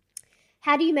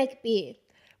 How do you make beer?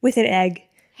 With an egg.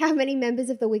 How many members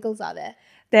of the Wiggles are there?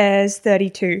 There's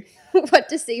 32. What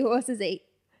do seahorses eat?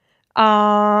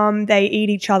 They eat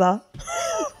each other.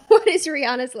 What is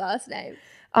Rihanna's last name?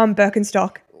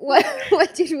 Birkenstock.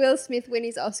 What did Will Smith win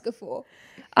his Oscar for?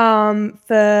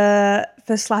 For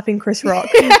slapping Chris Rock.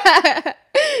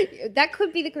 That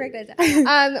could be the correct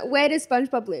answer. Where does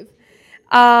SpongeBob live?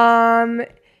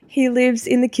 He lives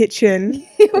in the kitchen.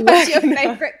 What's your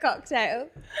favourite cocktail?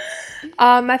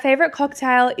 My favorite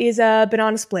cocktail is a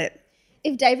banana split.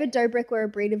 If David Dobrik were a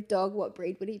breed of dog, what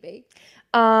breed would he be?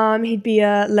 He'd be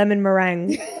a lemon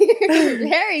meringue.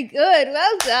 Very good.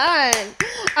 Well done.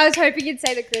 I was hoping you'd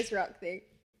say the Chris Rock thing.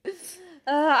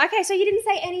 Okay, so you didn't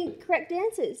say any correct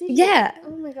answers, did you? Yeah.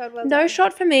 Oh my God, well No done.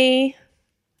 shot for me.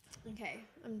 Okay,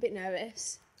 I'm a bit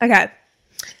nervous. Okay.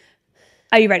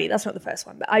 Are you ready? That's not the first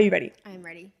one, but are you ready? I am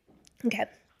ready. Okay.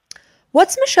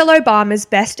 What's Michelle Obama's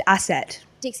best asset?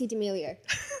 Dixie D'Amelio.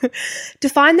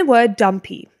 Define the word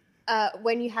dumpy.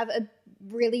 When you have a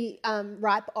really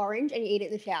ripe orange and you eat it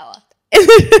in the shower.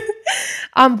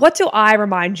 What do I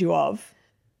remind you of?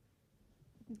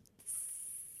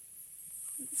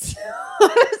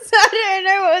 I don't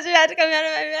know what was about to come out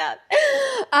of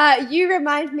my mouth. You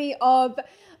remind me of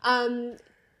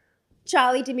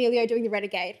Charlie D'Amelio doing the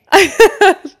Renegade.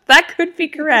 That could be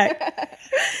correct.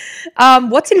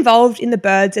 What's involved in the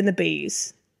birds and the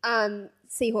bees?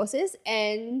 Seahorses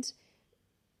and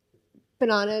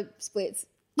banana splits.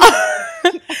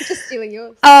 Just stealing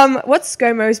yours. What's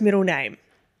ScoMo's middle name?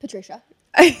 Patricia.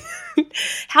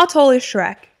 How tall is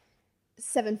Shrek?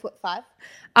 7'5".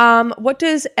 What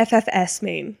does FFS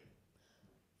mean?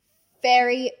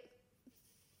 Very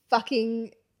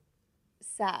fucking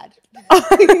sad.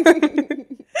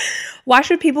 Why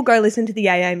should people go listen to the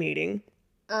AA meeting?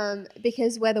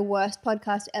 Because we're the worst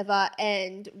podcast ever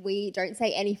and we don't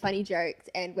say any funny jokes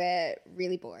and we're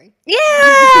really boring.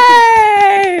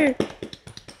 Yay!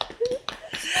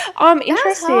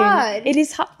 Interesting. hard. It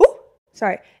is hard. Oh,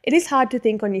 sorry. It is hard to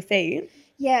think on your feet.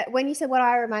 Yeah, when you said what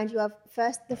I remind you of,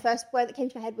 the first word that came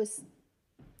to my head was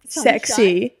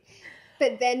Sexy.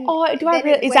 But then, Oh, do I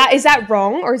then really? Is that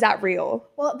wrong or is that real?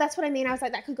 Well, that's what I mean. I was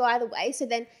like, that could go either way. So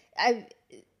then,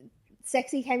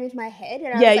 sexy came into my head,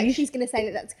 and I Yeah, was like, you she's going to say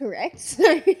that that's correct. So,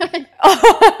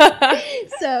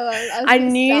 I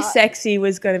knew sexy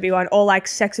was going to be one, or like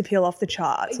sex appeal off the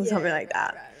charts or something like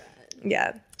that. Right.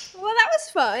 Yeah, Well, that was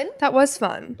fun. that was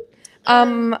fun.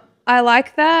 I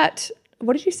like that.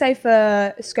 What did you say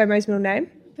for ScoMo's middle name?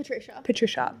 Patricia.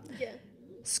 Patricia. Yeah.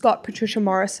 Scott Patricia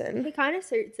Morrison. He kind of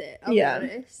suits it, I'll Yeah.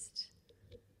 be honest.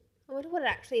 I wonder what it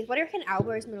actually is. What do you reckon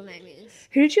Albo's middle name is?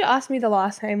 Who did you ask me the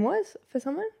last name was for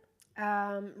someone?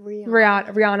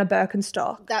 Rihanna. Rihanna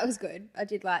Birkenstock. That was good. I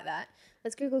did like that.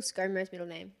 Let's Google ScoMo's middle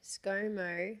name.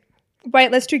 ScoMo.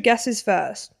 Wait, let's do guesses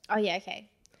first. Oh, yeah, okay.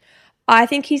 I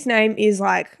think his name is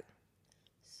like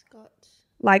Scott.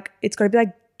 it's got to be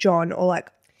like John or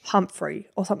like Humphrey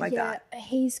or something like that.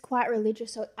 He's quite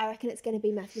religious, so I reckon it's going to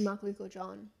be Matthew, Mark, Luke, or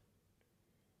John.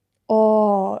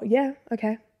 Oh, yeah,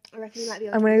 okay. I reckon he might be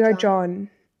on I'm going to go John.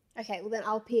 Okay, well then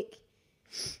I'll pick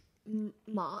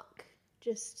Mark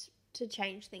just to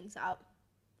change things up.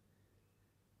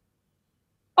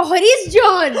 Oh, it is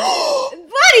John!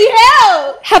 Bloody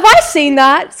hell! Have I seen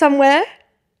that somewhere?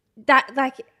 That,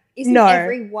 like, isn't No.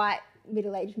 every white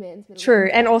middle-aged man's middle True.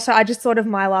 name? And also, I just thought of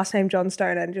my last name, John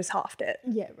Stoner, and just halved it.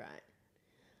 Yeah,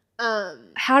 right.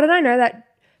 How did I know that?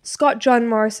 Scott John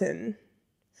Morrison.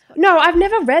 No, I've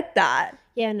never read that.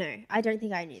 Yeah, no, I don't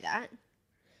think I knew that.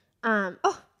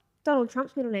 Donald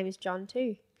Trump's middle name is John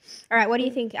too. All right, what do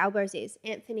you think Albo's is?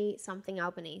 Anthony something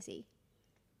Albanese.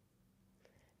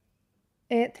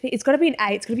 Anthony. It's got to be an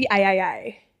A. It's got to be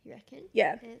AAA. You reckon?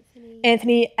 Yeah. Anthony.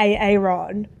 Anthony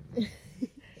Aaron.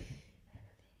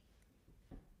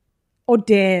 Or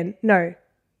Dan. No.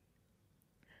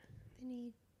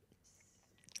 Anthony.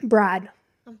 Brad.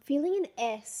 I'm feeling an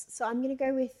S, so I'm going to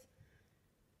go with,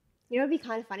 you know, it'd be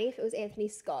kind of funny if it was Anthony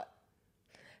Scott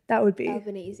That would be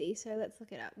Albanese. So let's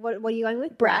look it up. What are you going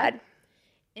with? Brad.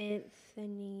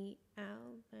 Anthony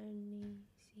Albanese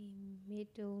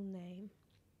middle name.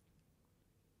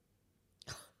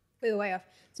 We were way off.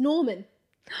 It's Norman.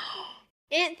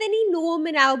 Anthony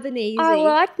Norman Albanese. I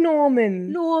like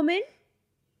Norman. Norman.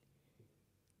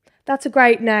 That's a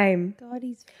great name. God,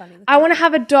 he's funny. I want to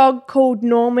have a dog called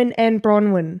Norman and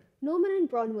Bronwyn. Norman and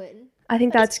Bronwyn. I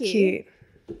think that's That's cute.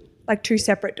 Like two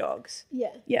separate dogs.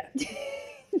 Yeah. Yeah.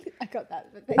 I got that.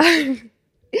 But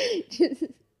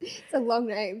it's a long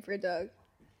name for a dog.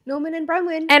 Norman and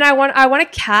Bronwyn. And I want a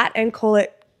cat and call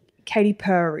it Katy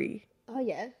Perry. Oh,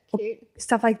 yeah. Cute.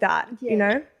 Stuff like that, Yeah. you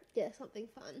know? Yeah, something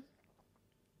fun.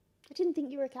 I didn't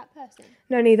think you were a cat person.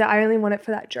 No, neither. I only want it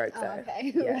for that joke, Oh, though.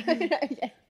 okay. Yeah.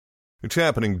 Okay. It's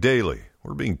happening daily.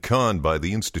 We're being conned by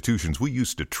the institutions we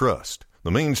used to trust.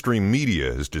 The mainstream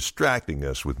media is distracting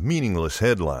us with meaningless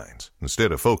headlines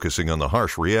instead of focusing on the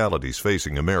harsh realities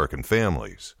facing American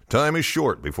families. Time is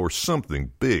short before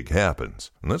something big happens,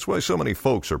 and that's why so many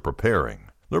folks are preparing.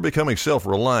 They're becoming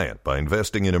self-reliant by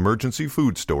investing in emergency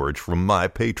food storage from My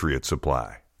Patriot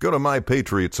Supply. Go to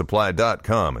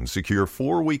MyPatriotSupply.com and secure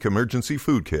 4-week emergency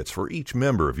food kits for each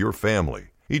member of your family.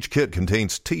 Each kit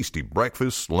contains tasty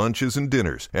breakfasts, lunches, and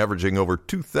dinners, averaging over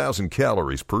 2,000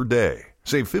 calories per day.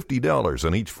 Save $50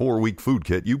 on each 4-week food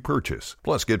kit you purchase.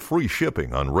 Plus, get free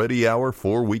shipping on Ready Hour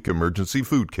 4-week emergency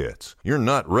food kits. You're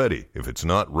not ready if it's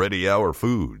not Ready Hour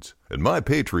foods. At My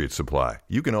Patriot Supply,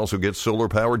 you can also get solar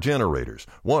power generators,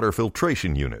 water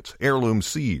filtration units, heirloom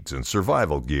seeds, and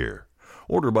survival gear.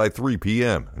 Order by 3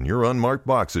 p.m. and your unmarked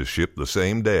boxes ship the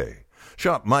same day.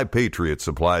 Shop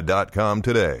MyPatriotSupply.com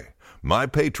today.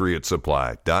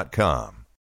 MyPatriotSupply.com.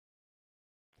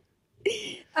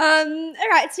 All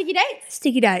right, sticky dates.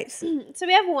 Sticky dates. So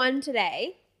we have one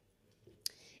today.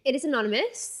 It is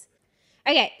anonymous.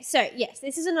 Okay, so yes,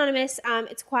 this is anonymous.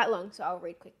 It's quite long, so I'll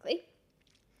read quickly.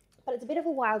 But it's a bit of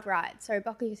a wild ride, so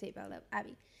buckle your seatbelt up,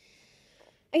 Abby.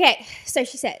 Okay, so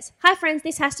she says, "Hi friends,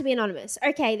 this has to be anonymous.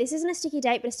 Okay, this isn't a sticky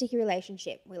date, but a sticky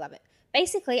relationship. We love it.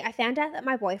 Basically, I found out that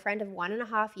my boyfriend of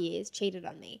 1.5 years cheated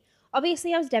on me.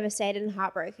 Obviously, I was devastated and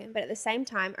heartbroken, but at the same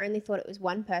time, I only thought it was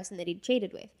one person that he'd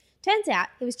cheated with. Turns out,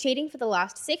 he was cheating for the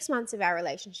last 6 months of our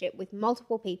relationship with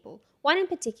multiple people. One in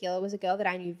particular was a girl that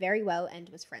I knew very well and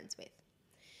was friends with.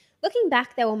 Looking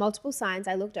back, there were multiple signs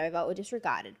I looked over or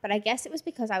disregarded, but I guess it was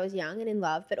because I was young and in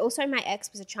love, but also my ex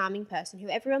was a charming person who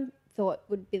everyone thought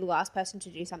would be the last person to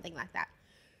do something like that.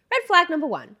 Red flag number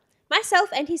 1. Myself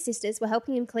and his sisters were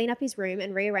helping him clean up his room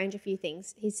and rearrange a few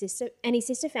things. His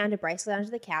sister found a bracelet under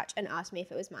the couch and asked me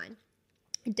if it was mine.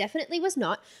 It definitely was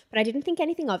not, but I didn't think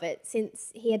anything of it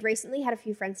since he had recently had a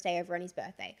few friends stay over on his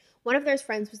birthday. One of those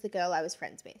friends was the girl I was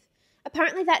friends with.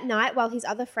 Apparently that night, while his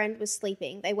other friend was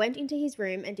sleeping, they went into his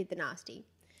room and did the nasty.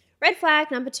 Red flag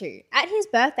number 2. At his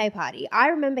birthday party, I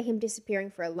remember him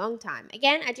disappearing for a long time.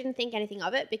 Again, I didn't think anything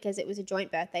of it because it was a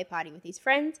joint birthday party with his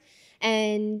friends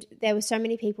and there were so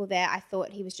many people there, I thought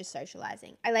he was just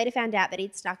socializing. I later found out that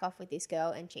he'd snuck off with this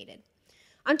girl and cheated.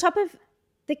 To top off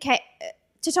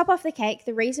the cake,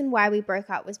 the reason why we broke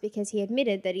up was because he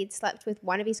admitted that he'd slept with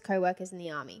one of his co-workers in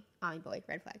the army. Army boy,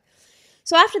 red flag.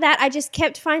 So after that, I just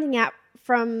kept finding out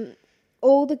from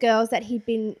all the girls that he'd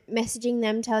been messaging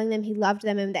them, telling them he loved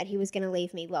them and that he was going to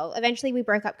leave me, lol. Eventually, we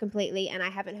broke up completely and I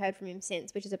haven't heard from him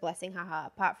since, which is a blessing, haha,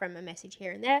 apart from a message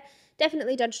here and there.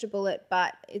 Definitely dodged a bullet,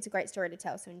 but it's a great story to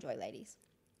tell, so enjoy, ladies.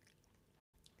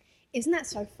 Isn't that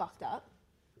so fucked up?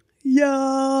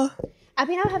 Yeah. I've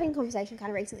been having a conversation kind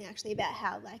of recently, actually, about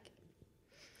how, like,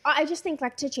 I just think,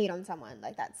 like, to cheat on someone,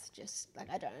 like, that's just,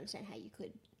 like, I don't understand how you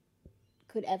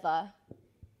could ever.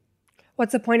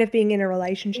 What's the point of being in a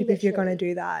relationship if you're going to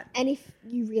do that? And if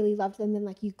you really loved them, then,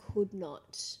 like, you could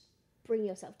not bring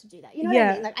yourself to do that. You know what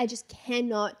I mean? Like, I just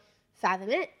cannot fathom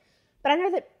it. But I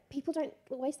know that people don't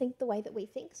always think the way that we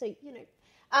think, so, you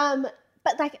know.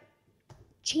 But, like,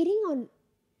 cheating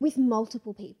with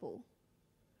multiple people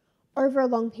over a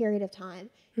long period of time,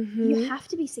 you have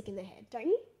to be sick in the head, don't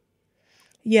you?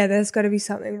 Yeah, there's got to be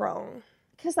something wrong.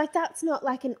 Because, like, that's not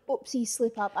like an oopsie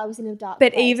slip up, I was in a dark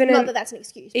but place. Even not that that's an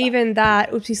excuse. Even that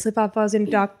oopsie slip up, I was in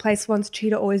a dark place, once a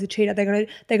cheater, always a cheater. They're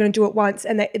gonna do it once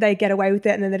and they get away with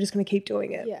it and then they're just gonna keep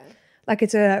doing it. Yeah. Like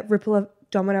it's a ripple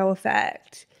domino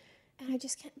effect. And I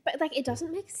just can't, but like it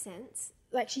doesn't make sense.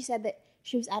 Like she said that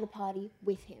she was at a party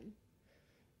with him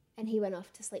and he went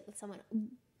off to sleep with someone.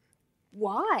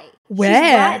 Why? Where?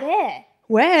 She's right there.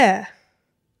 Where?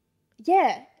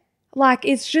 Yeah. Like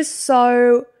it's just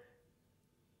so...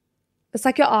 It's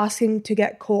like you're asking to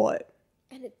get caught.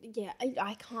 And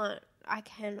I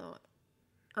cannot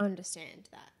understand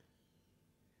that.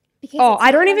 Because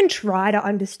I don't even try to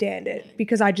understand it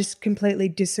because I just completely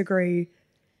disagree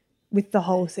with the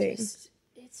whole thing. It's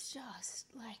just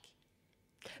like...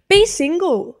 Be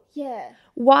single. Yeah.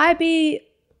 Why be...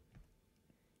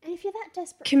 And if you're that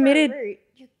desperate committed, for a route,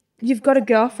 you've got a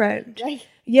girlfriend. Like,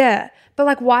 yeah. But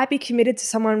like why be committed to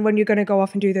someone when you're going to go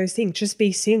off and do those things? Just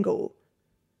be single.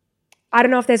 I don't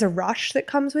know if there's a rush that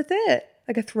comes with it,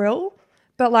 like a thrill,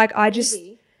 but like I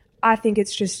think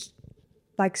it's just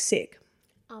like sick.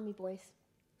 Army boys.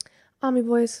 Army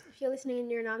boys. If you're listening and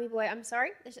you're an army boy, I'm sorry.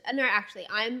 No, actually,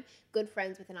 I'm good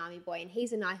friends with an army boy and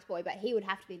he's a nice boy, but he would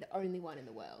have to be the only one in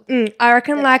the world. I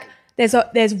reckon like there's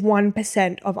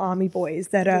 1% of army boys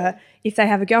that are, if they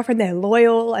have a girlfriend, they're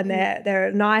loyal and they're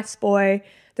a nice boy.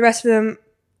 The rest of them,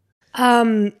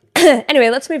 anyway,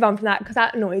 let's move on from that because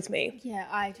that annoys me.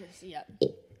 Yeah,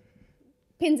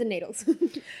 pins and needles.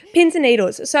 Pins and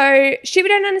needles. So we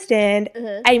don't understand.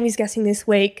 Amy's guessing this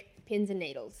week. Pins and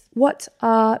needles. What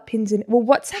are pins and... Well,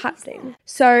 what's happening?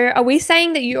 So are we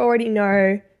saying that you already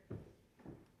know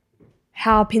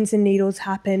how pins and needles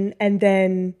happen and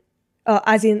then...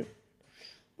 as in...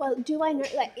 Well, do I know...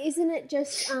 Like, isn't it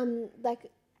just,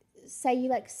 like, say you,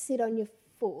 like, sit on your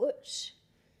foot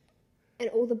and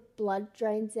all the blood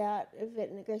drains out of it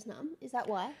and it goes numb? Is that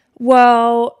why?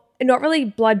 Well, not really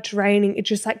blood draining. It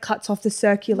just, like, cuts off the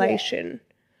circulation.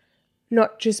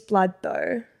 Not just blood,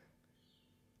 though.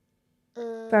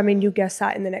 But I mean, you'll guess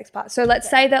that in the next part. So let's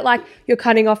say that like you're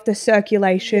cutting off the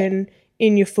circulation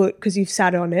in your foot because you've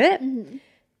sat on it. Mm-hmm.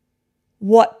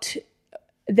 What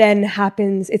then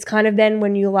happens, it's kind of then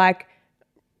when you like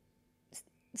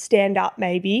stand up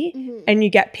maybe and you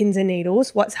get pins and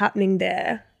needles, what's happening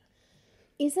there?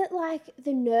 Is it like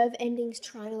the nerve endings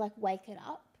trying to like wake it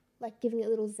up? Like giving it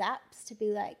little zaps to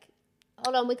be like,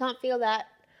 hold on, we can't feel that.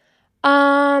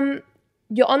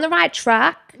 You're on the right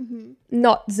track,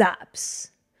 not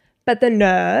zaps, but the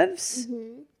nerves.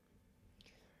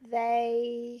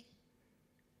 They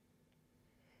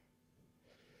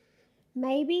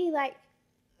maybe like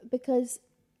because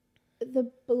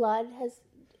the blood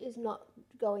is not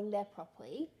going there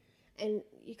properly and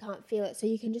you can't feel it, so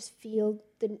you can just feel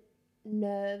the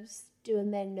nerves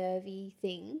doing their nervy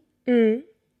thing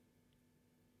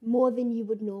more than you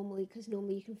would normally, because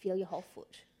normally you can feel your whole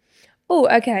foot. Oh,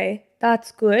 okay.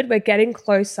 That's good. We're getting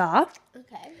closer.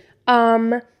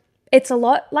 Okay. It's a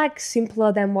lot like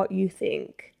simpler than what you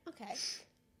think. Okay.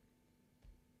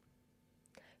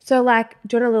 So like,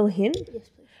 do you want a little hint? Yes,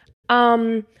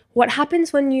 please. What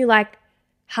happens when you like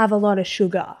have a lot of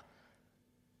sugar?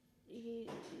 You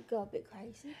go a bit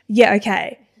crazy. Yeah,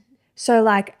 okay. So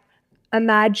like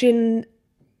imagine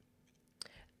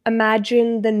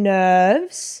the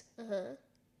nerves.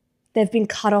 They've been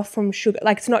cut off from sugar.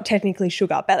 Like it's not technically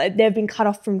sugar, but they've been cut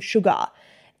off from sugar.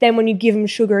 Then when you give them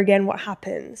sugar again, what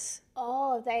happens?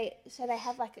 Oh, they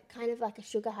have like a kind of like a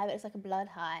sugar high, but it's like a blood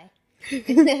high.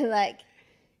 And they're like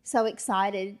so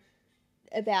excited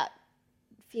about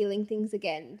feeling things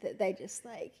again that they just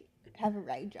like have a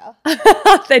rager.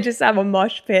 They just have a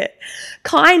mosh pit.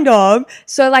 Kind of.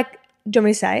 So like, do you want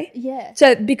me to say? Yeah.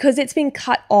 So because it's been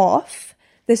cut off,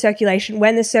 the circulation,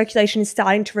 when the circulation is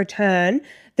starting to return,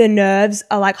 the nerves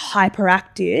are like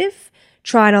hyperactive,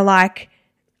 trying to like,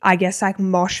 I guess like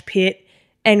mosh pit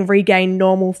and regain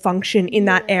normal function in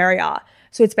that area.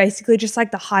 So it's basically just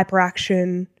like the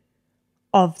hyperaction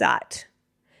of that.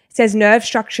 It says nerve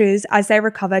structures as they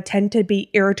recover tend to be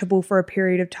irritable for a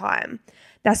period of time.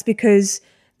 That's because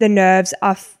the nerves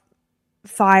are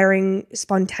firing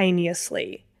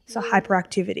spontaneously. So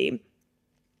hyperactivity.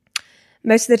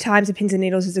 Most of the times the pins and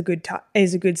needles is a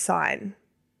good sign.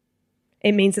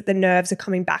 It means that the nerves are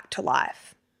coming back to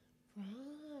life.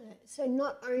 Right. So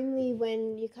not only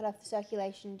when you cut off the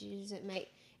circulation does it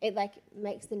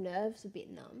makes the nerves a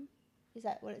bit numb. Is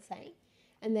that what it's saying?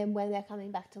 And then when they're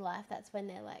coming back to life, that's when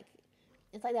they're like,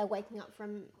 it's like they're waking up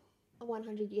from a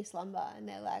 100-year slumber and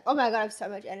they're like, oh my God, I have so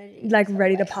much energy. Like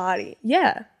ready to party.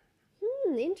 Yeah.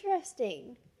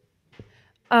 Interesting.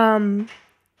 There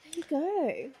you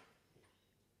go.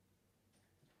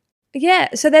 Yeah,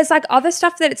 so there's like other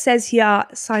stuff that it says here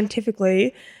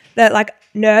scientifically that like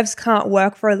nerves can't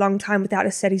work for a long time without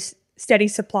a steady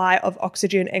supply of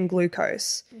oxygen and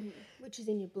glucose. Which is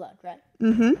in your blood, right?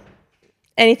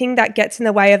 Anything that gets in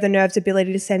the way of the nerve's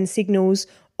ability to send signals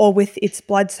or with its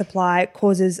blood supply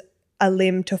causes a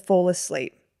limb to fall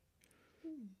asleep.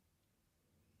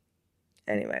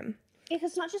 Anyway. Yeah,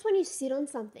 because it's not just when you sit on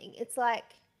something. It's like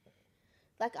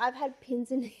I've had pins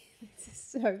and needles. This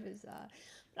is so bizarre.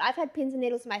 But I've had pins and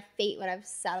needles in my feet when I've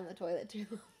sat on the toilet too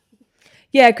long.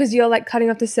 Yeah, because you're like cutting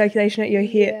off the circulation at your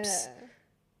hips. Yeah.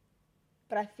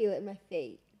 But I feel it in my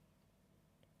feet.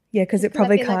 Yeah, because it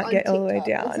probably can't like get all the way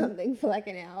TikTok or down. something for like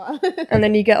an hour. And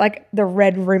then you get like the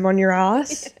red rim on your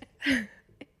ass.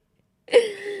 Yeah.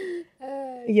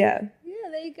 Yeah,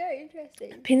 there you go.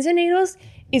 Interesting. Pins and needles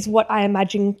is what I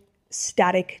imagine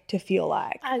static to feel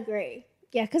like. I agree.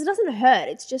 Yeah, because it doesn't hurt.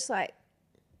 It's just like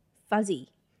fuzzy.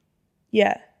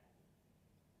 Yeah.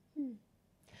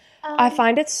 I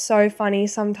find it so funny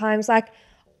sometimes. Like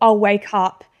I'll wake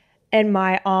up and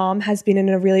my arm has been in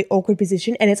a really awkward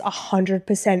position and it's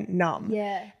 100% numb.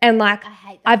 Yeah. And like I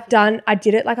hate that I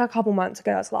did it like a couple months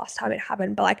ago. That was the last time it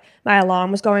happened. But like my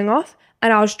alarm was going off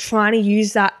and I was trying to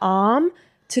use that arm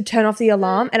to turn off the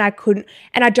alarm and I couldn't.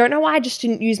 And I don't know why I just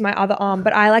didn't use my other arm,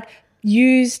 but I like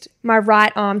used my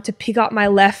right arm to pick up my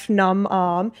left numb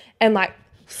arm and like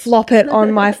flop it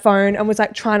on my phone and was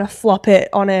like trying to flop it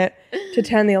on it to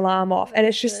turn the alarm off. And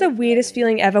it's just the weirdest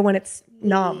feeling ever when it's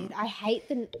numb. I hate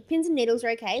the pins and needles are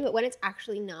okay, but when it's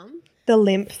actually numb, The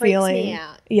limp freaks feeling. me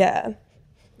out. Yeah.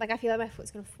 Like I feel like my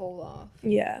foot's gonna fall off.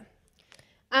 Yeah.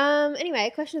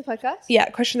 Anyway, question of the podcast. Yeah.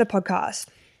 Question of the podcast.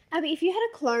 Abby, if you had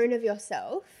a clone of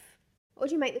yourself, what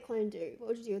would you make the clone do? What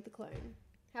would you do with the clone?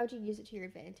 How would you use it to your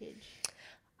advantage?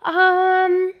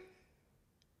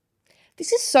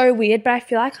 This is so weird, but I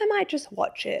feel like I might just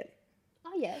watch it.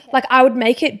 Oh yeah. Okay. Like I would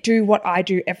make it do what I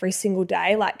do every single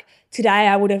day. Like today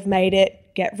I would have made it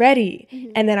get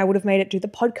ready and then I would have made it do the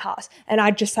podcast and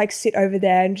I'd just like sit over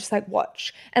there and just like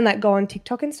watch and like go on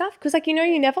TikTok and stuff. Cause like, you know,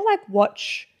 you never like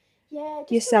watch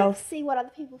just yourself. To, like, see what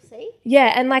other people see.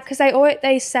 Yeah. And like, cause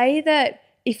they say that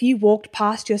if you walked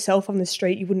past yourself on the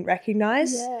street, you wouldn't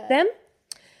recognize them.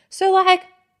 So like,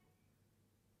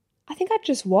 I think I'd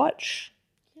just watch.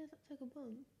 Yeah, that's like a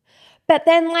bomb. But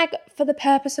then like for the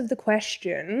purpose of the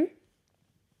question,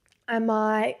 I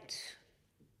might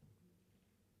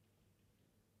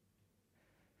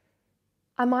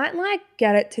like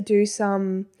get it to do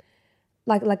some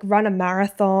like run a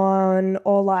marathon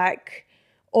or like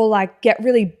get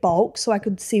really bulk so I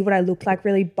could see what I look like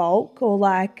really bulk or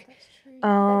like That's true.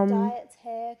 Dye its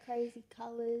hair, crazy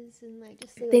colours, and like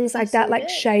just see, things like that, like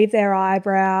shave their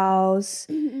eyebrows.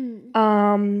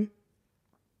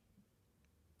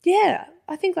 Yeah,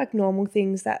 I think like normal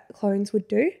things that clones would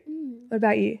do. What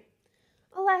about you?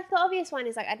 Well, like the obvious one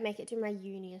is like I'd make it do my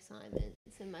uni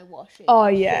assignments and my washing. Oh,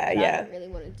 and shit yeah, that yeah. I don't really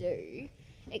want to do.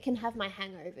 It can have my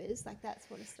hangovers, like that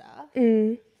sort of stuff.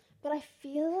 But I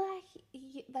feel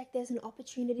like there's an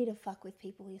opportunity to fuck with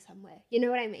people here somewhere. You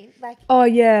know what I mean? Like, Oh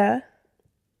yeah.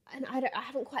 and I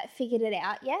haven't quite figured it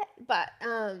out yet. But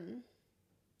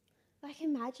like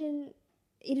imagine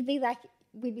it'd be like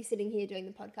we'd be sitting here doing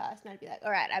the podcast and I'd be like,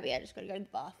 all right, Abby, I just got to go to the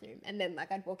bathroom. And then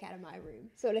like I'd walk out of my room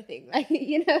sort of thing. Like,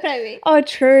 you know what I mean? Oh,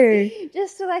 true.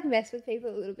 Just to like mess with people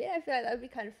a little bit. I feel like that would be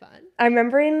kind of fun. I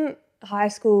remember in high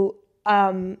school,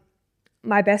 some of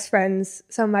my best friends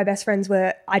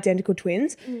were identical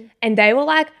twins, and they were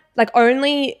like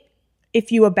only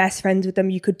if you were best friends with them,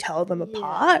 you could tell them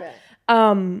apart.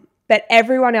 Right. But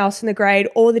everyone else in the grade,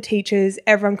 all the teachers,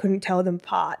 everyone couldn't tell them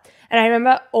apart. And I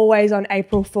remember always on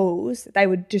April Fools, they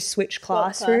would just switch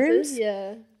classrooms.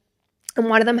 Yeah. And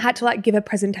one of them had to like give a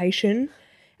presentation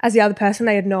as the other person.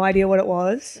 They had no idea what it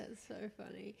was. That's so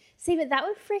funny. See, but that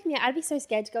would freak me out. I'd be so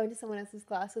scared to go into someone else's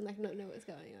class and like not know what's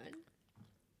going on.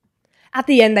 At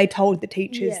the end, they told the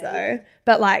teachers Yeah, though. yeah.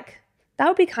 But like, that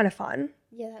would be kind of fun.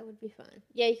 Yeah, that would be fun.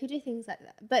 Yeah, you could do things like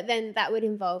that. But then that would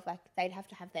involve like they'd have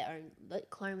to have their own, like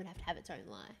clone would have to have its own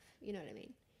life. You know what I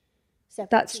mean? Separate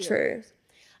That's to true. yours.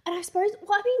 And I suppose,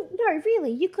 well, I mean, no,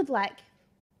 really, you could like,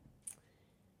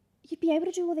 you'd be able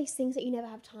to do all these things that you never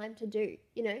have time to do,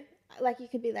 you know? Like you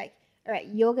could be like, all right,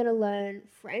 you're going to learn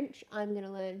French, I'm going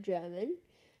to learn German.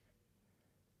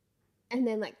 And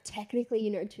then like technically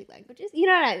you know 2 languages. You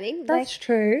know what I mean? That's like,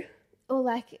 true. or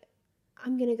like,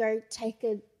 I'm going to go take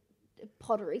a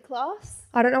pottery class.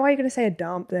 I don't know why you're going to say a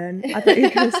dump then. I thought you were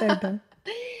going to say a dump.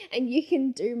 And you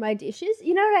can do my dishes.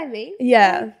 You know what I mean?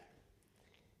 Yeah.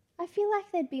 I feel like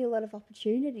there'd be a lot of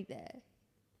opportunity there.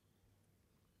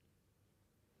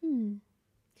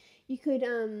 You could,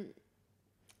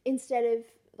 instead of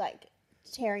like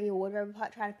tearing your wardrobe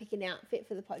apart, trying to pick an outfit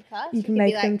for the podcast, You can could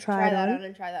make be like, them try it that on.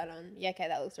 and try that on. Yeah, okay,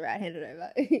 that looks right. Hand it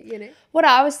over. You know? What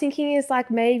I was thinking is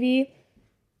like maybe,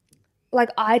 like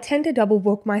I tend to double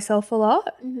book myself a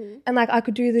lot. And like I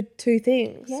could do the 2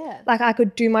 things. Yeah. Like I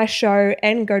could do my show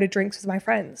and go to drinks with my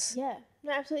friends. Yeah.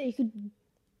 No, absolutely. You could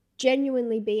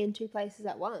genuinely be in 2 places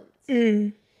at once.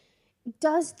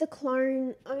 Does the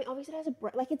clone? I mean, obviously, it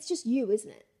has like it's just you, isn't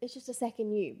it? It's just a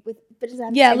second you. But does it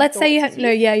have? Yeah, the same let's say you thoughts have,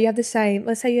 as you have the same.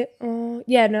 Let's say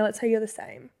let's say you're the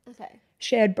same. Okay.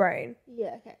 Shared brain.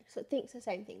 Yeah. Okay. So it thinks the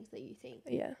same things that you think.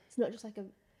 Yeah. It's not just like a.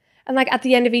 And like at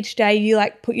the end of each day, you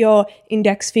like put your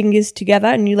index fingers together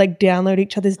and you like download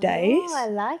each other's days. Oh, I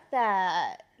like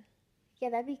that.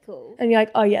 Yeah, that'd be cool. And you're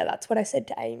like, oh yeah, that's what I said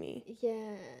to Amy.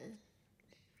 Yeah.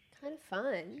 Kind of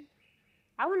fun.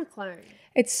 I want a clone.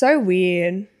 It's so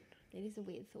weird. It is a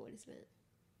weird thought, isn't it?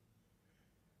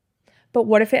 But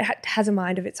what if it has a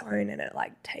mind of its own and it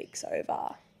like takes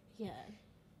over? Yeah.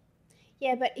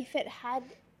 Yeah, but if it had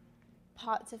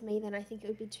parts of me, then I think it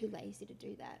would be too lazy to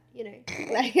do that. You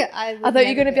know, like I thought you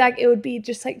were gonna be like, it would be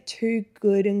just like too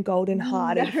good and golden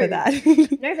hearted for that.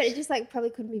 No, but it just like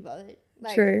probably couldn't be bothered.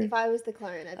 Like, True. If I was the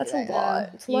clone, I'd That's be like, a lot.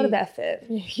 It's a lot of effort.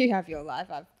 You have your life.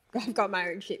 I've got my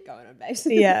own shit going on, babes.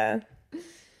 Yeah.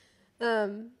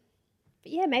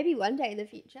 But yeah, maybe one day in the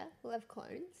future we'll have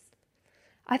clones.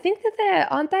 I think that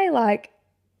aren't they like,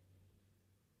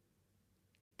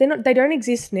 they don't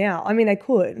exist now. I mean, they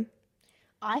could.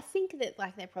 I think that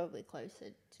like they're probably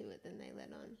closer to it than they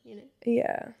let on, you know?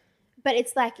 Yeah. But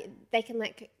it's like they can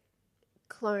like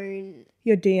clone,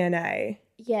 Your DNA.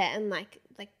 yeah, and like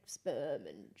sperm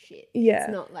and shit. Yeah.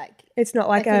 It's not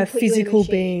like a they can put you in a physical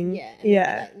machine. being. Yeah. And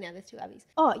Yeah. like, now there's 2 Abbies.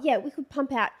 Oh yeah, we could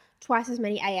pump out twice as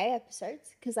many AA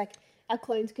episodes because like our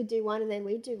clones could do one and then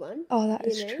we'd do one. Oh, that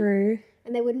is you know? true.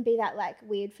 And there wouldn't be that like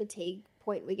weird fatigue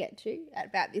point we get to at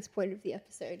about this point of the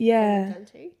episode. Yeah. We've done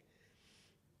to.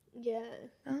 Yeah.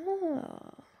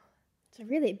 Oh. So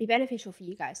really, it'd be beneficial for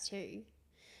you guys too.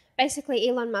 Basically,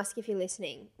 Elon Musk, if you're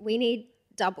listening, we need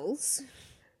doubles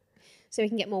so we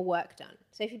can get more work done.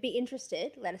 So if you'd be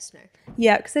interested, let us know.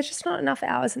 Yeah, because there's just not enough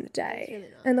hours in the day. It's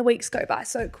really not. And the weeks go by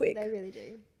so quick. They really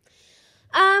do.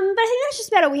 But I think that's just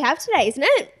about all we have today, isn't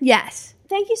it? Yes.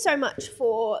 Thank you so much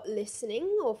for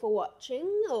listening or for watching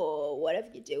or whatever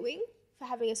you're doing, for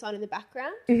having us on in the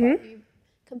background while you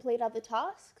complete other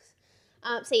tasks.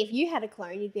 See, if you had a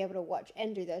clone, you'd be able to watch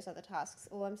and do those other tasks,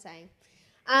 all I'm saying.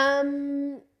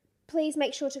 Please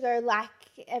make sure to go like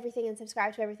everything and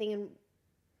subscribe to everything and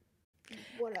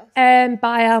what else? And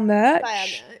buy our merch. Buy our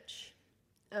merch.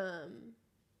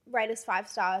 Rate us 5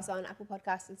 stars on Apple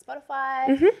Podcasts and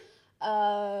Spotify.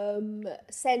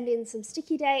 Send in some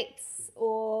sticky dates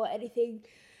or anything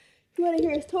you want to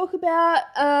hear us talk about.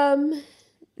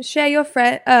 Share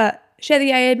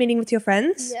the AA meeting with your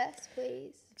friends. Yes,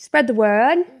 please. Spread the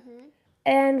word.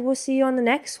 And we'll see you on the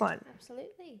next one.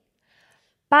 Absolutely.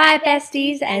 Bye,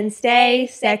 besties, and stay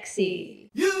sexy.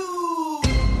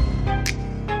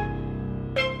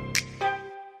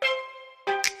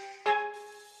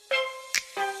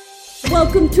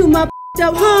 Welcome to my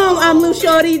up home. I'm Lil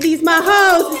Shorty, these my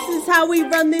hoes. This is how we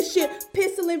run this shit.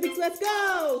 Piss Olympics, let's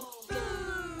go.